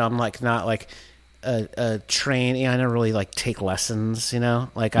that, you know, I'm like not like a train. You know, I never really like take lessons, you know,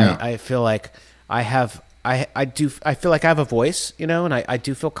 like I feel like I feel like I have a voice, you know, and I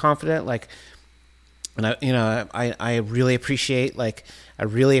do feel confident, like. And I really appreciate like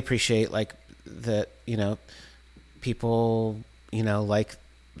that, you know, people, you know, like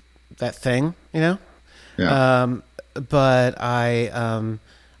that thing, you know. Yeah. But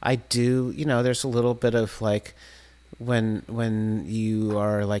I do, you know, there's a little bit of like when you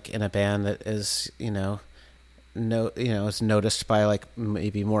are like in a band that is, you know, is noticed by like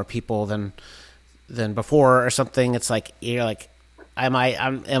maybe more people than before or something. It's like you're like, am I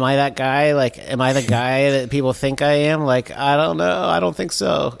that guy? Like, am I the guy that people think I am? Like, I don't know. I don't think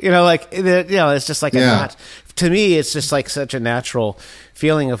so. You know, like, you know, it's just like to me, it's just like such a natural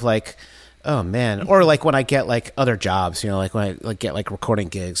feeling of like, oh man. Or like when I get like other jobs, you know, like when I like get like recording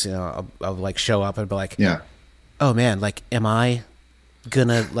gigs, you know, I'll like show up and be like, oh man, like, am I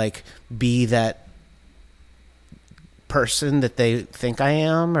gonna like be that person that they think I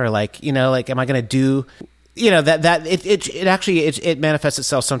am? Or like, you know, like, am I gonna do, you know, that it actually manifests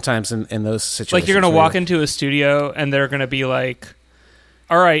itself sometimes in those situations. Like you're going to walk into a studio and they're going to be like,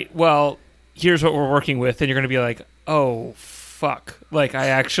 all right, well, here's what we're working with. And you're going to be like, oh, fuck. Like I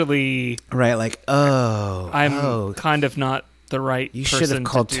actually... Right, like, I'm kind of not the right person. You should have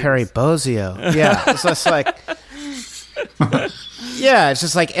called Terry Bozzio. Yeah, it's just like... Yeah, it's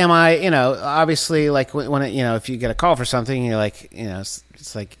just like, am I, you know, obviously like when it, you know, if you get a call for something, you're like, you know,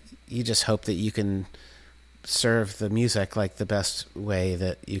 it's like you just hope that you can serve the music like the best way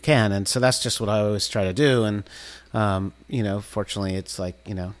that you can, and so that's just what I always try to do. And you know, fortunately, it's like,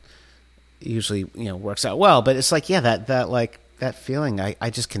 you know, usually, you know, works out well. But it's like, yeah, that like that feeling, I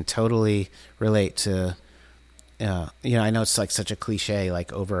just can totally relate to. You know, I know it's like such a cliche,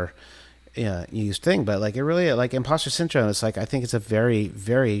 like over used thing, but like it really, like imposter syndrome. It's like I think it's a very,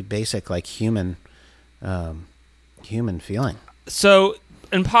 very basic like human feeling. So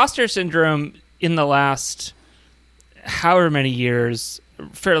imposter syndrome, in the last however many years,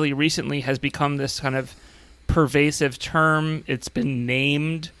 fairly recently, has become this kind of pervasive term. It's been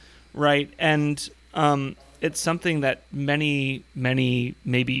named, right? And it's something that many,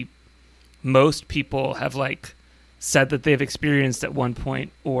 maybe most people have like said that they've experienced at one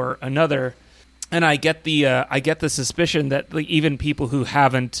point or another. And I get the suspicion that like even people who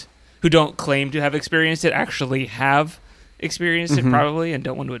don't claim to have experienced it actually have experienced it probably, and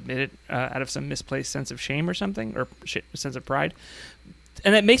don't want to admit it out of some misplaced sense of shame or something, or sense of pride.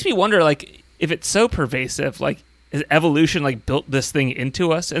 And it makes me wonder, like, if it's so pervasive, like, has evolution like built this thing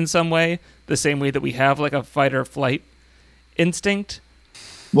into us in some way, the same way that we have like a fight or flight instinct?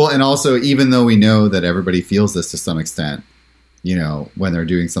 Well, and also, even though we know that everybody feels this to some extent, you know, when they're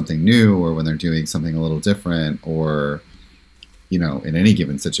doing something new or when they're doing something a little different, or, you know, in any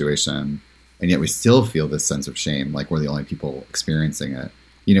given situation, and yet we still feel this sense of shame, like we're the only people experiencing it.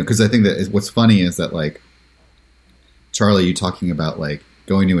 You know, because I think that what's funny is that, like, Charlie, you talking about, like,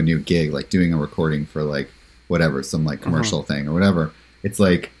 going to a new gig, like doing a recording for, like, whatever, some, like, commercial thing or whatever. It's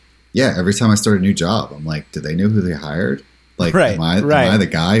like, yeah, every time I start a new job, I'm like, do they know who they hired? Like, Right, am I the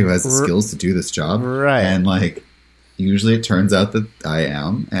guy who has the skills to do this job? Right. And like, usually it turns out that I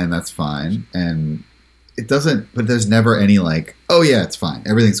am, and that's fine. And it doesn't, but there's never any like, oh yeah, it's fine,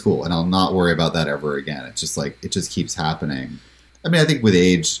 everything's cool, and I'll not worry about that ever again. It's just like, it just keeps happening. I mean, I think with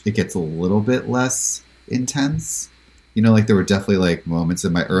age, it gets a little bit less intense. You know, like there were definitely like moments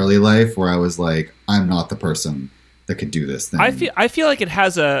in my early life where I was like, I'm not the person that could do this thing. I feel like it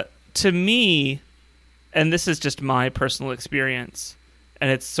has to me, and this is just my personal experience,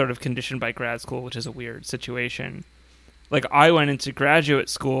 and it's sort of conditioned by grad school, which is a weird situation. Like, I went into graduate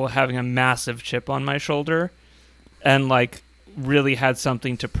school having a massive chip on my shoulder and, like, really had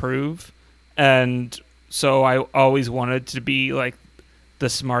something to prove. And so I always wanted to be, like, the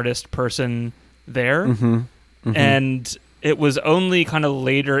smartest person there. Mm-hmm. Mm-hmm. And it was only kind of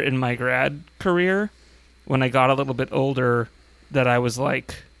later in my grad career, when I got a little bit older, that I was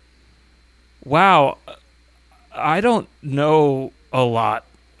like, wow, I don't know a lot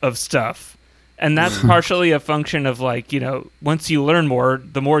of stuff. And that's partially a function of, like, you know, once you learn more,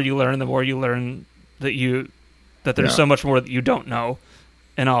 the more you learn that there's so much more that you don't know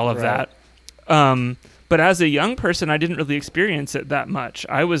and all of that. But as a young person, I didn't really experience it that much.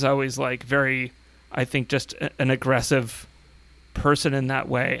 I was always like very, I think, just an aggressive person in that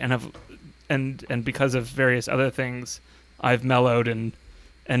way. And because of various other things, I've mellowed and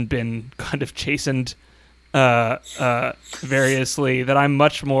been kind of chastened variously, that I'm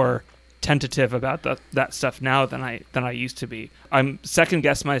much more tentative about that stuff now than I used to be. I'm second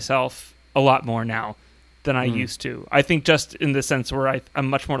guess myself a lot more now than I used to. I think just in the sense where I'm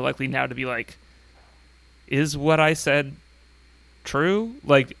much more likely now to be like, is what I said true?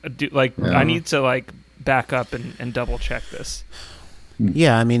 Like, I need to like back up and double check this.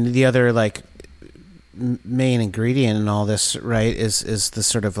 Yeah, I mean, the other like main ingredient in all this, right, is the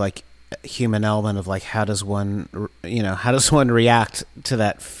sort of like human element of like, how does one react to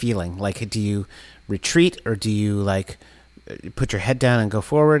that feeling? Like, do you retreat, or do you like put your head down and go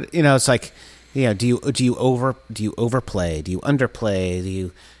forward? You know, it's like, you know, do you overplay? Do you underplay? Do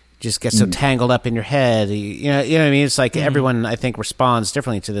you just get so tangled up in your head? You know what I mean? It's like everyone, I think, responds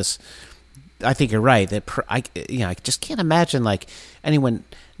differently to this. I think you're right that I just can't imagine like anyone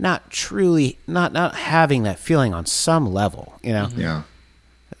not having that feeling on some level, you know? Yeah.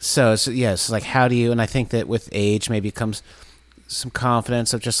 So it's like, how do you, and I think that with age maybe comes some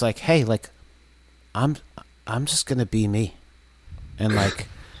confidence of just like, hey, like, I'm just going to be me. And like,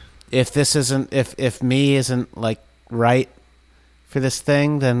 if me isn't like right for this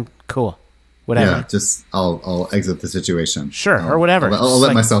thing, then cool. Whatever. Yeah, just I'll exit the situation. Sure, or whatever. I'll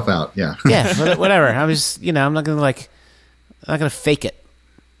let myself out. Yeah. Yeah, whatever. I'm just, I'm not going to fake it.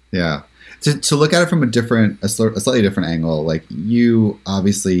 Yeah. To look at it from a slightly different angle, like you're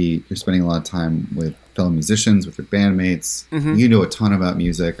spending a lot of time with fellow musicians, with your bandmates. Mm-hmm. You know a ton about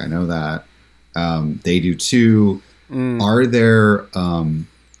music. I know that. They do too. Are there, I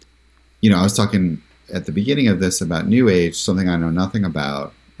was talking at the beginning of this about New Age, something I know nothing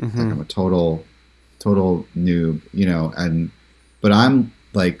about. Mm-hmm. Like I'm a total noob, but I'm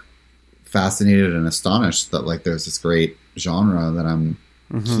like fascinated and astonished that like there's this great genre that I'm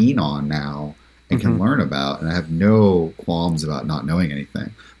keen on now and can learn about, and I have no qualms about not knowing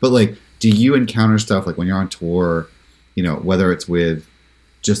anything. But like, do you encounter stuff like when you're on tour, whether it's with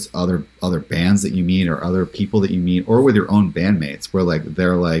just other bands that you meet or other people that you meet, or with your own bandmates, where like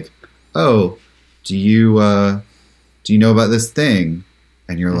they're like, oh, do you know about this thing?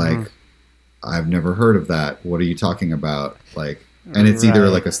 And you're like, I've never heard of that. What are you talking about? Like, and it's either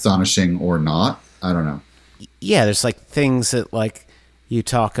like astonishing or not. I don't know. Yeah, there's like things that like you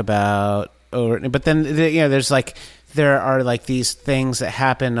talk about, but then there's like there are like these things that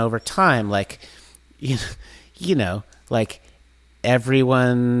happen over time, like like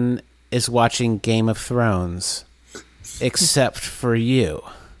everyone is watching Game of Thrones except for you,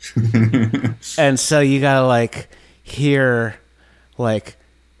 and so you gotta like hear like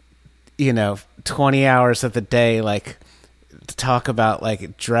 20 hours of the day like to talk about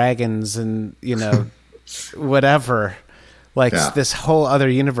like dragons and whatever, like this whole other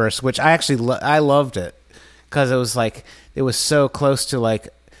universe, which I actually I loved it because it was like it was so close to like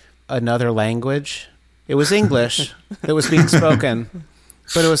another language. It was English that was being spoken,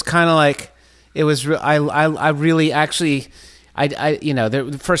 but it was kind of like it was. I really actually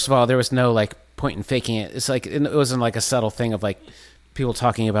first of all, there was no like point in faking it. It's like it wasn't like a subtle thing of like people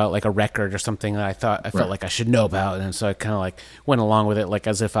talking about like a record or something that I felt like I should know about, and so I kind of like went along with it like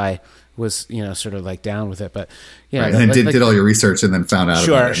as if I was, sort of like down with it. But yeah, right. And did all your research and then found out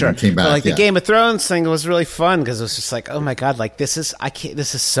about it and came back. But like the Game of Thrones thing was really fun because it was just like, oh my God, like this is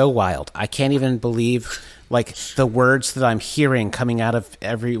so wild. I can't even believe like the words that I'm hearing coming out of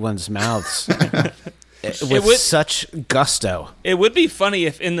everyone's mouths. With such gusto. It would be funny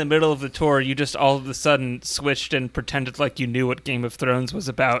if in the middle of the tour you just all of a sudden switched and pretended like you knew what Game of Thrones was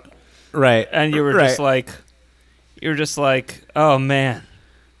about. Right. And you were just like, oh man.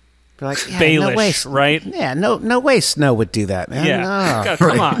 Like, yeah, Baelish, no right? Yeah, no way Snow would do that, man. Yeah. No.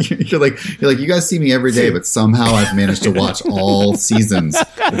 Come on. You're like, you guys see me every day, but somehow I've managed to watch all seasons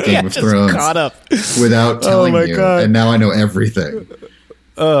of Game of Thrones caught up without telling you. God. And now I know everything.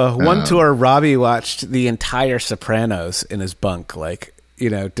 One tour, Robbie watched the entire Sopranos in his bunk, like,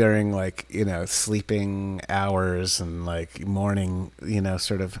 during like, sleeping hours and like morning,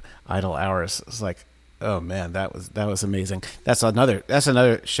 sort of idle hours. It's like, oh man, that was amazing. That's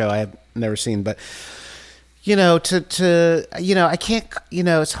another show I have never seen, but I can't,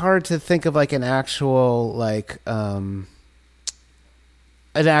 it's hard to think of like an actual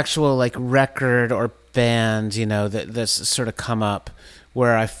record or band, that's sort of come up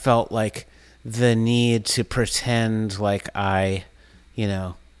where I felt like the need to pretend like I,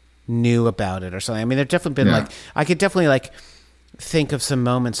 knew about it or something. I mean, there've definitely been I could definitely think of some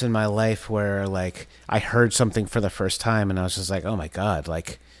moments in my life where like I heard something for the first time and I was just like, oh my God,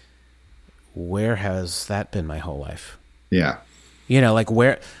 like where has that been my whole life? Yeah.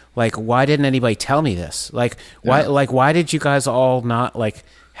 Why didn't anybody tell me this? Why did you guys all not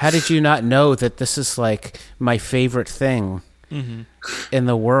how did you not know that this is like my favorite thing in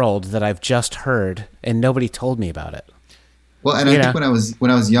the world that I've just heard and nobody told me about it? Well, and I think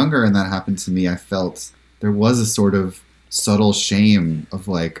when I was younger and that happened to me, I felt there was a sort of subtle shame of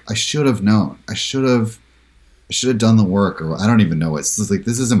like, I should have known. I should have done the work, or I don't even know. It's just like,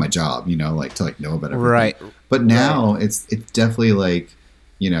 this isn't my job, to know about everything. Right. But now it's definitely like,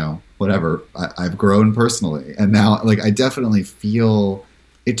 whatever. I've grown personally, and now like I definitely feel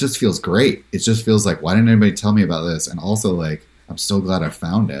it just feels great. It just feels like, why didn't anybody tell me about this? And also like, I'm so glad I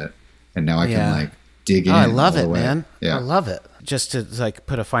found it, and now I can like dig in. I love it, man. Yeah. I love it. Just to like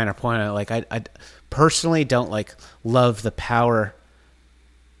put a finer point on it, like I personally don't like love the power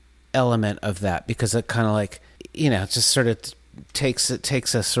element of that because it kind of like, just sort of takes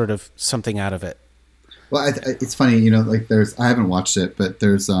a sort of something out of it. Well, it's funny, like I haven't watched it, but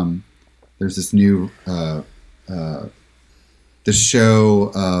there's this new the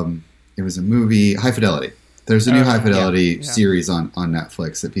show. It was a movie, High Fidelity. There's a new High Fidelity series on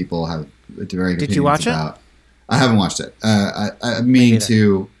Netflix that people have very good opinions about. Did you watch it? I haven't watched it. I mean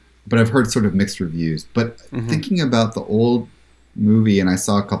to, but I've heard sort of mixed reviews. But thinking about the old movie, and I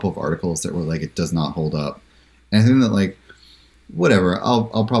saw a couple of articles that were like, it does not hold up. And I think that like, whatever,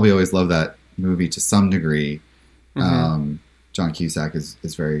 I'll probably always love that movie to some degree. John Cusack is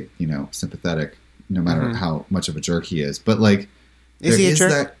very, sympathetic, no matter how much of a jerk he is. But like, is he a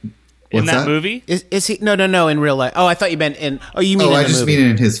jerk? In that movie? Is he? No, in real life. Oh, I thought you meant in. Oh, you mean? I just mean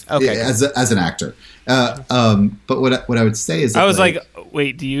in his as an actor. But what I would say is, that, I was like,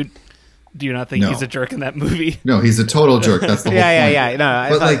 wait, do you not think he's a jerk in that movie? No, he's a total jerk. That's the whole point. Yeah. No,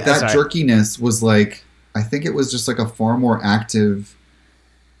 but like that jerkiness was like, I think it was just like a far more active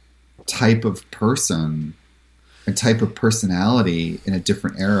type of person and type of personality in a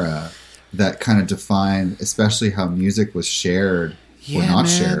different era that kind of defined, especially how music was shared or not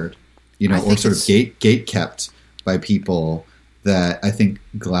shared. Or sort of gate kept by people that I think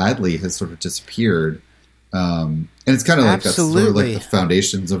gladly has sort of disappeared. And it's kind of like that's sort of like the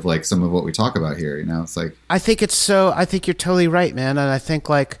foundations of like some of what we talk about here. It's like, I think you're totally right, man. And I think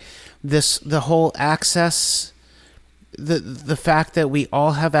like the whole access, the fact that we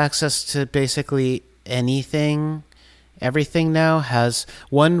all have access to basically anything, everything now has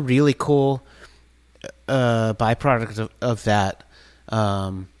one really cool byproduct of that.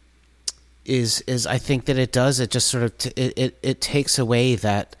 Is I think that it just sort of it takes away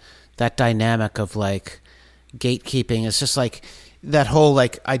that dynamic of like gatekeeping. It's just like that whole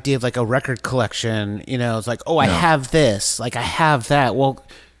like idea of like a record collection, it's like, I have this, like I have that. Well,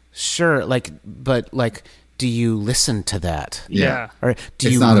 sure, like, but like, do you listen to that? Yeah. Or do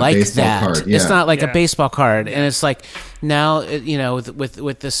you like that? Card. Yeah. It's not like a baseball card. And it's like now,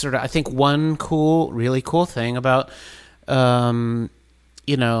 with this sort of, I think one really cool thing about,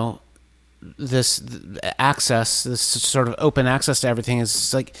 this access, this sort of open access to everything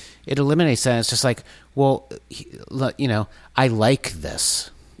is like, it eliminates that. It's just like, well, I like this.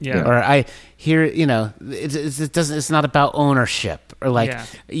 Yeah. Or I hear, it doesn't, it's not about ownership or like,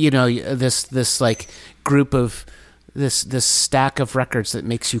 this like group of this stack of records that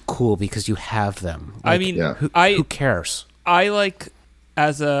makes you cool because you have them. I mean, who cares? I like,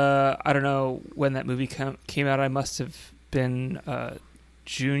 I don't know when that movie came out. I must have been a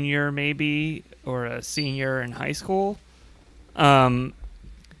junior maybe or a senior in high school.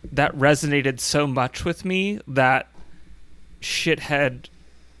 That resonated so much with me, that shithead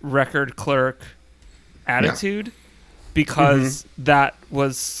record clerk attitude, because that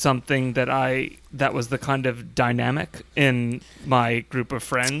was something that was the kind of dynamic in my group of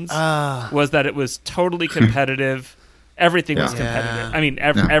friends, was that it was totally competitive. Everything was competitive. I mean,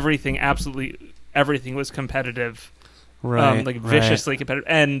 everything, absolutely everything was competitive. Right. Viciously competitive.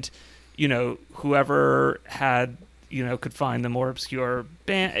 And, whoever had, could find the more obscure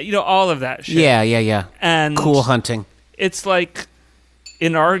band, all of that shit. Yeah. And cool hunting. It's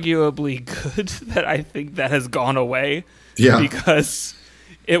inarguably good that I think that has gone away. Yeah. Because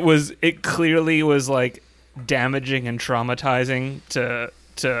it clearly was damaging and traumatizing to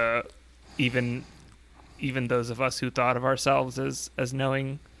even those of us who thought of ourselves as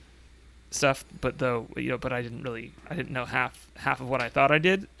knowing stuff, but I didn't know half of what I thought I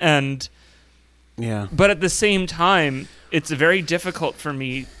did. And but at the same time, it's very difficult for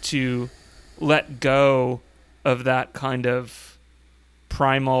me to let go of that kind of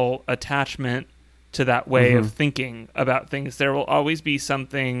primal attachment to that way of thinking about things. There will always be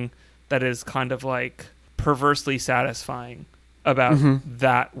something that is kind of perversely satisfying about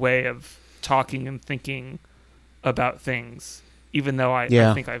that way of talking and thinking about things, even though I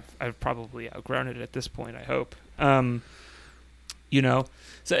think I've probably outgrown it at this point, I hope.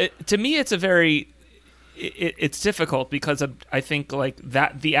 So to me, it's it's difficult, because I think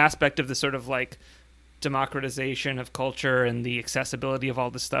that the aspect of the sort of democratization of culture and the accessibility of all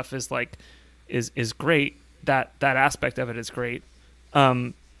this stuff is great. That aspect of it is great.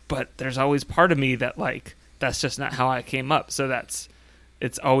 But there's always part of me that that's just not how I came up. So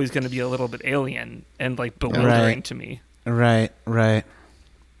it's always going to be a little bit alien and bewildering to me. Right.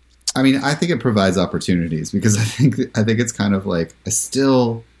 I mean, I think it provides opportunities, because I think it's kind of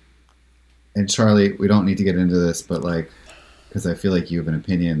and Charlie, we don't need to get into this, but because I feel you have an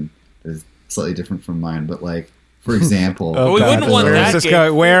opinion that is slightly different from mine, but for example, we wouldn't want where that. Is this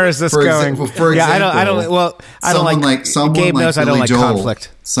going? Where is this going? For example, I don't like someone Gabe knows Billy I don't like Joel, conflict.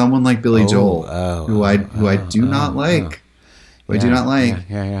 Someone like Billy Joel, who I do not like. I do not like.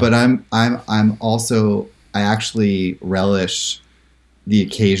 Yeah. But I'm also, I actually relish the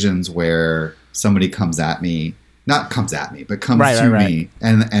occasions where somebody comes at me, but comes to me,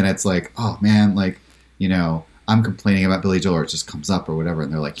 and it's oh man, I'm complaining about Billy Joel, or it just comes up or whatever,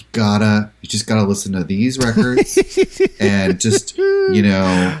 and they're you just gotta listen to these records and just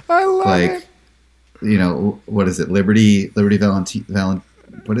I love it. What is it, Liberty Valentine,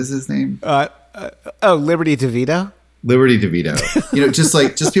 what is his name? Liberty DeVito. Liberty DeVito.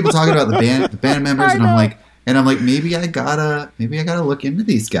 Just people talking about the band members, and I'm like, maybe I gotta look into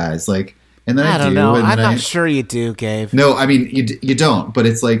these guys, and then I don't do, know. and I'm then not sure you do, Gabe. No, I mean you don't. But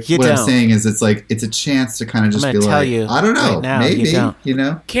it's what don't. I'm saying is it's it's a chance to kind of just be tell you I don't know, right now, maybe you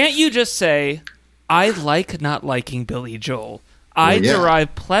don't. Can't you just say, I like not liking Billy Joel. I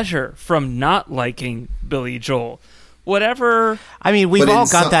derive pleasure from not liking Billy Joel. Whatever. I mean, we've all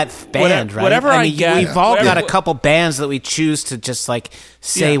got that band, right? Whatever I get. We've all got a couple bands that we choose to just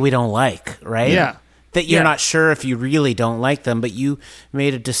say we don't like, right? Yeah. That you're not sure if you really don't like them, but you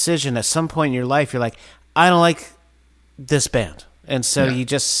made a decision at some point in your life. You're I don't like this band, and so you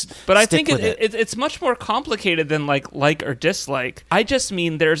just. But I stick think with it. it's much more complicated than like or dislike. I just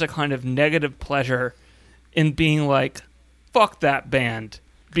mean there's a kind of negative pleasure in being fuck that band,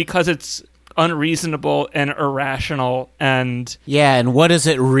 because it's unreasonable and irrational and and what is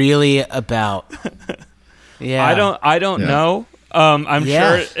it really about? I don't know. I'm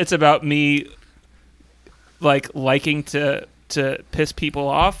sure it's about me liking to piss people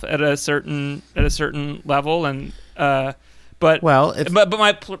off at a certain level, and but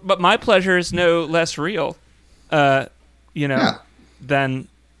my pleasure is no less real than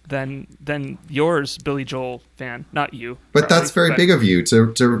yours, Billy Joel fan, not you. But probably, that's very big of you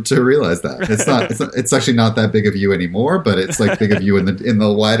to realize that. It's actually not that big of you anymore, but it's big of you in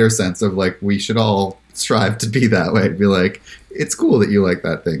the wider sense of we should all strive to be that way. Be it's cool that you like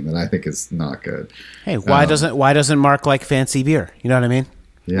that thing that I think is not good. Hey, why doesn't Mark like fancy beer? You know what I mean?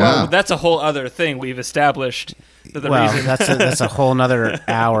 Yeah. Well, that's a whole other thing we've established. That's a whole nother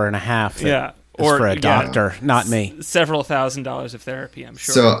hour and a half. Or for a doctor, not me. Several $1,000s of therapy, I'm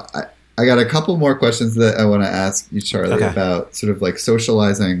sure. So I got a couple more questions that I want to ask you, Charlie, about sort of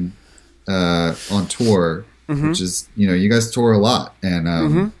socializing on tour, which is you guys tour a lot,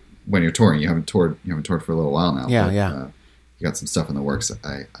 and when you're touring. You haven't toured for a little while now. Yeah, but, yeah. You got some stuff in the works.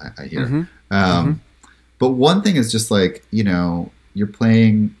 I hear. But one thing is just like, you're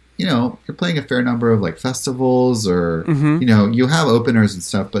playing a fair number of like festivals or, you have openers and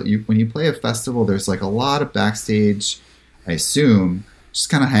stuff, but when you play a festival, there's like a lot of backstage, I assume, just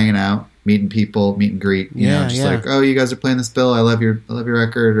kind of hanging out, meeting people, meet and greet, like, oh, you guys are playing this bill. I love your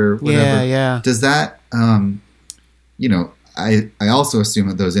record or whatever. Yeah. Does that, I also assume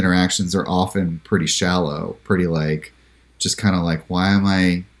that those interactions are often pretty shallow, pretty like, just kind of like, why am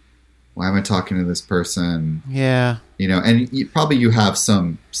I talking to this person? Yeah. And you have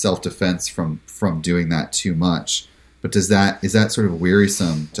some self-defense from doing that too much. But is that sort of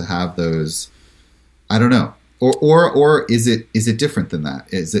wearisome to have those? I don't know. Or is it different than that?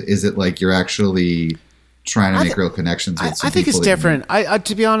 Is it like you're actually trying to make real connections with some people? I think it's different. I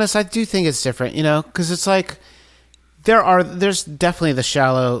to be honest, I do think it's different, because it's like there's definitely the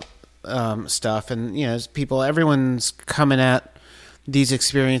shallow stuff, and everyone's coming at these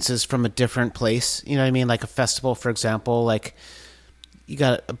experiences from a different place. You know what I mean? Like a festival, for example, like you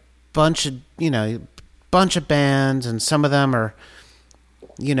got a bunch of bands, and some of them are,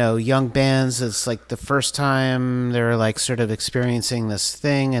 young bands. It's like the first time they're like sort of experiencing this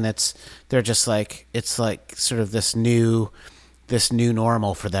thing, and they're just like, it's like sort of this new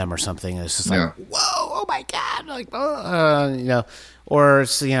normal for them or something. It's just like, whoa, oh my God. Like, or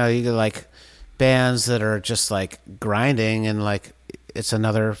it's, you get like bands that are just like grinding, and like, it's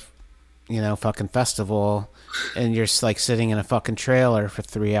another, fucking festival, and you're just like sitting in a fucking trailer for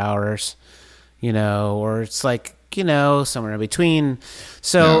 3 hours, or it's like, somewhere in between.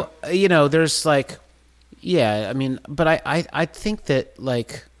 So, there's like, but I think that,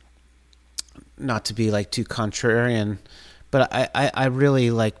 like, not to be like too contrarian, but I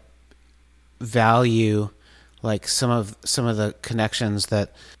really like value like some of the connections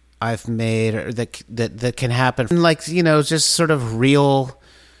that I've made, or that can happen, and like, just sort of real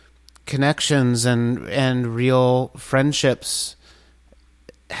connections and real friendships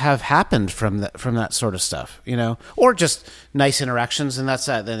have happened from that sort of stuff, or just nice interactions, and that's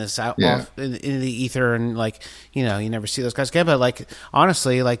that. Then it's out off in the ether, and like, you never see those guys again. But like,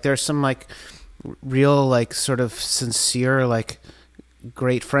 honestly, like, there's some like real, like, sort of sincere, like,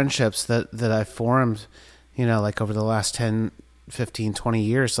 great friendships that I've formed, like over the last 10, 15, 20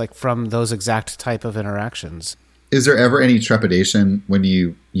 years, like from those exact type of interactions. Is there ever any trepidation when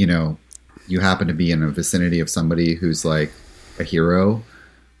you happen to be in a vicinity of somebody who's like a hero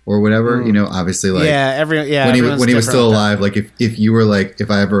or whatever? Obviously, like, when he was still alive, like if you were like,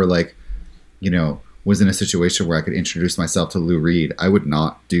 if I ever like, was in a situation where I could introduce myself to Lou Reed, I would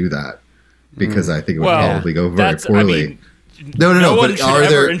not do that because I think it would probably go very poorly. No one should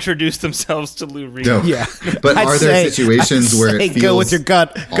ever introduce themselves to Lou Reed. No. Yeah, but are there situations where it feels go with your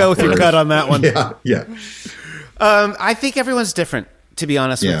gut? Awkward? Go with your gut on that one. Yeah. I think everyone's different, to be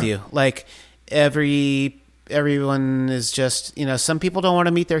honest with you. Like, everyone is just, some people don't want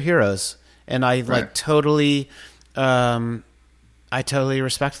to meet their heroes, and I like totally respect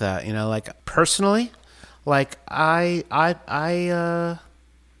that. Like, personally, like I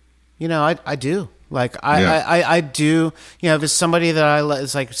do. Like, I do, if it's somebody that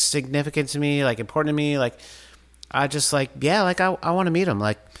is like significant to me, like important to me, like, I just like, like I want to meet them.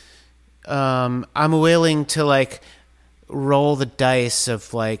 Like, I'm willing to like roll the dice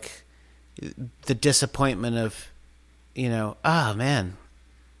of like the disappointment of, oh man,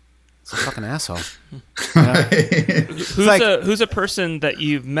 it's a fucking asshole. Who's a person that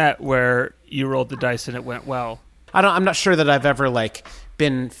you've met where you rolled the dice and it went well? I'm not sure that I've ever like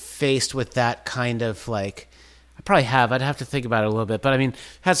been faced with that kind of like, I probably have. I'd have to think about it a little bit, but I mean,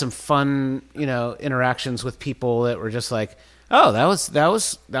 had some fun, interactions with people that were just like, oh, that was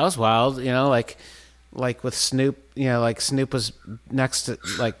wild, like with Snoop, like Snoop was next to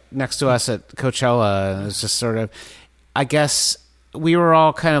us at Coachella, and it was just sort of, I guess we were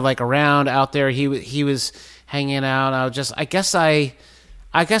all kind of like around out there. He was hanging out. I guess I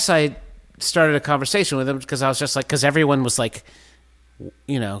started a conversation with him because I was just like, because everyone was like,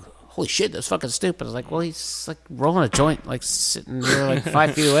 holy shit, that's fucking stupid. I was like, well, he's like rolling a joint, like sitting there like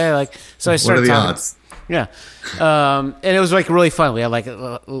 5 feet away. Like, so I started talking. What are the odds? Yeah. And it was like really fun. We had like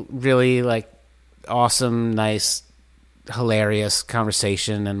a really like awesome, nice, hilarious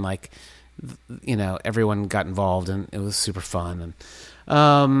conversation, and like, everyone got involved, and it was super fun. And,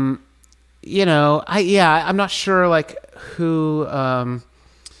 I'm not sure like who, to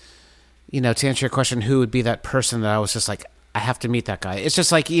answer your question, who would be that person that I was just like, I have to meet that guy. It's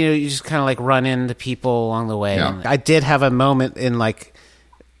just like, you just kind of like run into people along the way. Yeah. I did have a moment in like,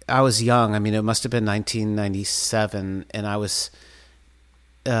 I was young. I mean, it must have been 1997, and I was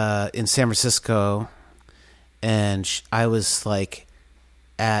in San Francisco, and I was like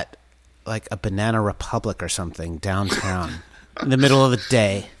at like a Banana Republic or something downtown in the middle of the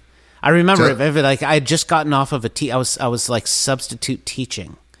day. I remember it vividly. Like I had just gotten off of I was like substitute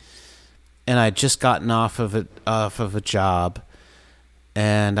teaching, and I had just gotten off of a job,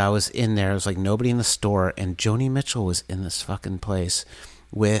 and I was in there. It was like nobody in the store, and Joni Mitchell was in this fucking place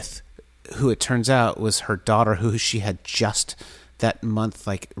with who it turns out was her daughter, who she had just that month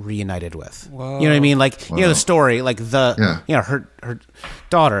like reunited with. Whoa. You know what I mean? Like you know the story, like the you know her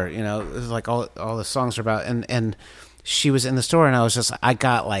daughter. You know, it was like all the songs are about, and she was in the store, and I was just I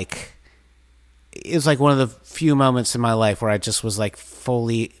got like it was like one of the few moments in my life where I just was like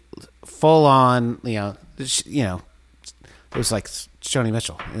full on. You know, it was like Joni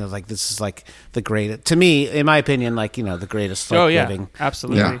Mitchell. You know, like this is like the greatest to me, in my opinion, like you know the greatest like, living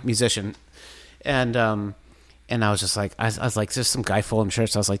absolutely musician, and I was just like, I was like, there's some guy folding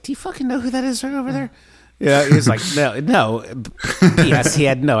shirts. I was like, do you fucking know who that is right over there? Yeah, he was like, no. Yes, he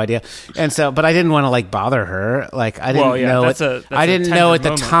had no idea. And so, but I didn't want to like bother her. Like, I didn't know it. I didn't know at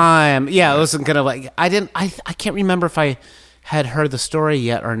the time. Yeah, it wasn't gonna like. I can't remember if I had heard the story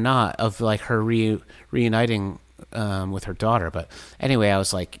yet or not of like her reuniting with her daughter. But anyway, I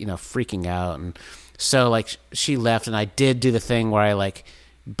was like, you know, freaking out, and so like she left, and I did do the thing where I like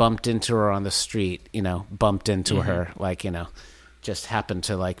bumped into her on the street. You know, bumped into her like you know. Just happened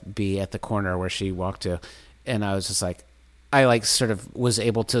to like be at the corner where she walked to, and I was just like, I like sort of was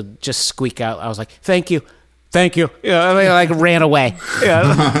able to just squeak out. I was like, "Thank you." Yeah, I mean, like ran away. Yeah,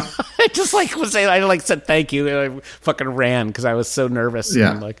 I just like was saying, I like said thank you, and I fucking ran because I was so nervous.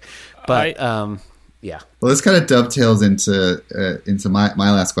 Yeah, and, like, but yeah. Well, this kind of dovetails into my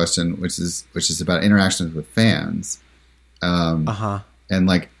last question, which is about interactions with fans. And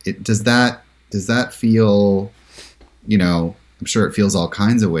like, does that feel, you know? I'm sure it feels all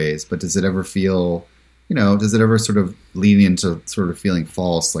kinds of ways, but does it ever feel, you know, does it ever sort of lean into sort of feeling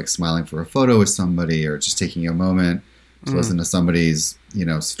false, like smiling for a photo with somebody or just taking a moment to listen to somebody's, you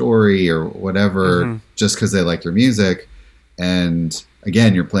know, story or whatever, just because they like your music? And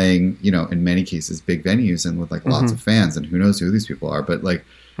again, you're playing, you know, in many cases, big venues and with like lots of fans, and who knows who these people are. But like,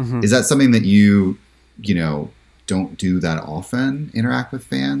 is that something that you know, don't do that often, interact with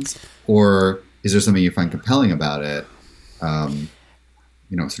fans? Or is there something you find compelling about it?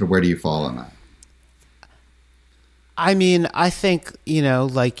 You know, sort of where do you fall on that? I mean, I think, you know,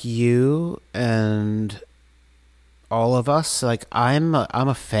 like you and all of us, like I'm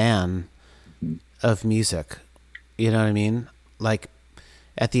a fan of music. You know what I mean? Like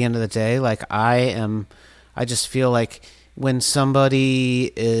at the end of the day, like I just feel like when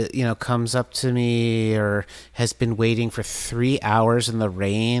somebody, you know, comes up to me or has been waiting for 3 hours in the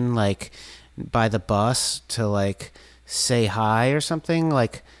rain, like by the bus to like say hi or something,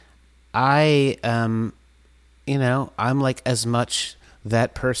 like I you know, I'm like as much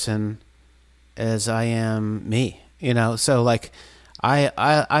that person as I am me, you know. So like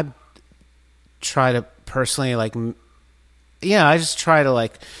I try to personally like, yeah, I just try to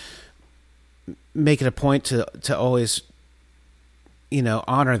like make it a point to always, you know,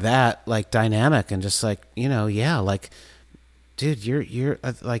 honor that like dynamic and just like, you know, yeah, like dude, you're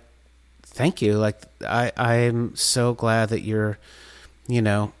like, thank you. Like I'm so glad that you're, you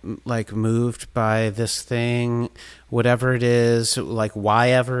know, like moved by this thing, whatever it is, like why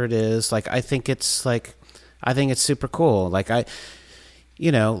ever it is. Like I think it's super cool. Like I,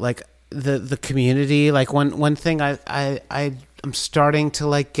 you know, like the community. Like one thing I'm starting to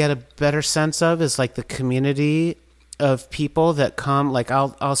like get a better sense of is like the community of people that come. Like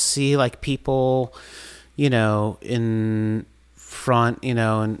I'll see like people, you know, in front, you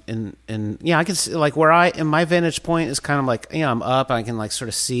know, and yeah, I can see like where in my vantage point is kind of like, you know, I'm up, I can like sort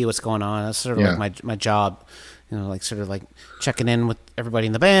of see what's going on. That's sort of like my job, you know, like sort of like checking in with everybody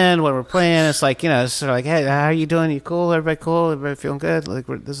in the band, what we're playing. It's like, you know, it's sort of like, hey, how are you doing? You cool? Everybody feeling good? Like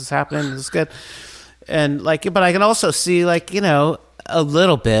this is happening. This is good. And like, but I can also see like, you know, a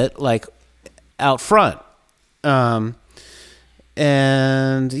little bit like out front.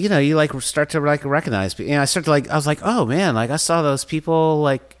 And you know, you like start to like recognize, you know, I was like, oh man, like I saw those people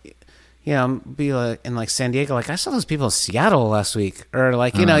like, you know, be like in like San Diego, like I saw those people in Seattle last week, or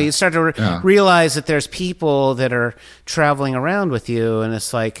like, you know, you start to realize that there's people that are traveling around with you, and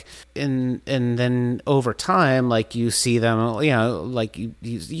it's like, and then over time, like you see them, you know, like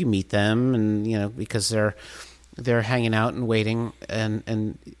you meet them, and you know, because they're hanging out and waiting,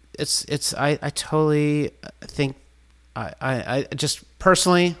 and it's I totally think. I just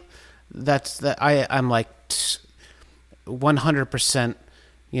personally, I'm like 100%,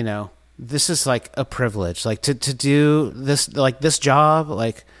 you know, this is like a privilege, like to do this, like this job,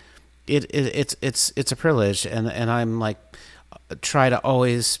 like it's a privilege, and I'm like try to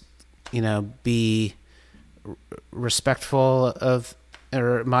always, be respectful of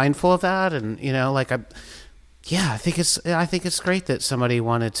or mindful of that, and like I think it's great that somebody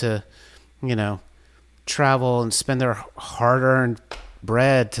wanted to, travel and spend their hard-earned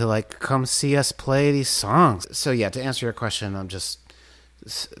bread to like come see us play these songs. So yeah, to answer your question, I'm just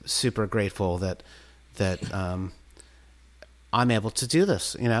super grateful that I'm able to do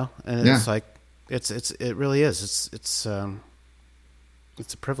this, and it's like it really is. It's a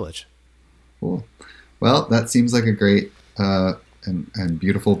privilege. Cool. Well, that seems like a great and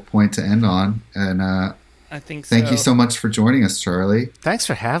beautiful point to end on. And I think so. Thank you so much for joining us, Charlie. Thanks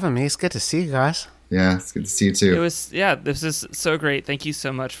for having me. It's good to see you guys. Yeah, it's good to see you too. This is so great. Thank you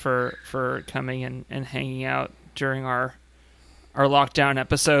so much for coming and hanging out during our lockdown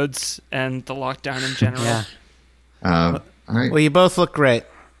episodes and the lockdown in general. Yeah. All right. Well, you both look great.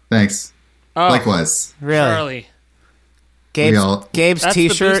 Thanks. Oh, likewise. Really? Charlie. Gabe's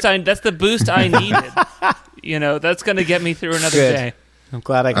T-shirt. That's the boost I needed. That's going to get me through another day. I'm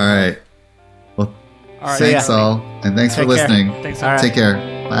glad I. All right. Well, all right. Thanks all, and thanks for listening. Thanks. Take care.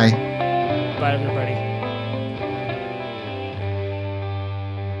 Bye. Bye, everybody.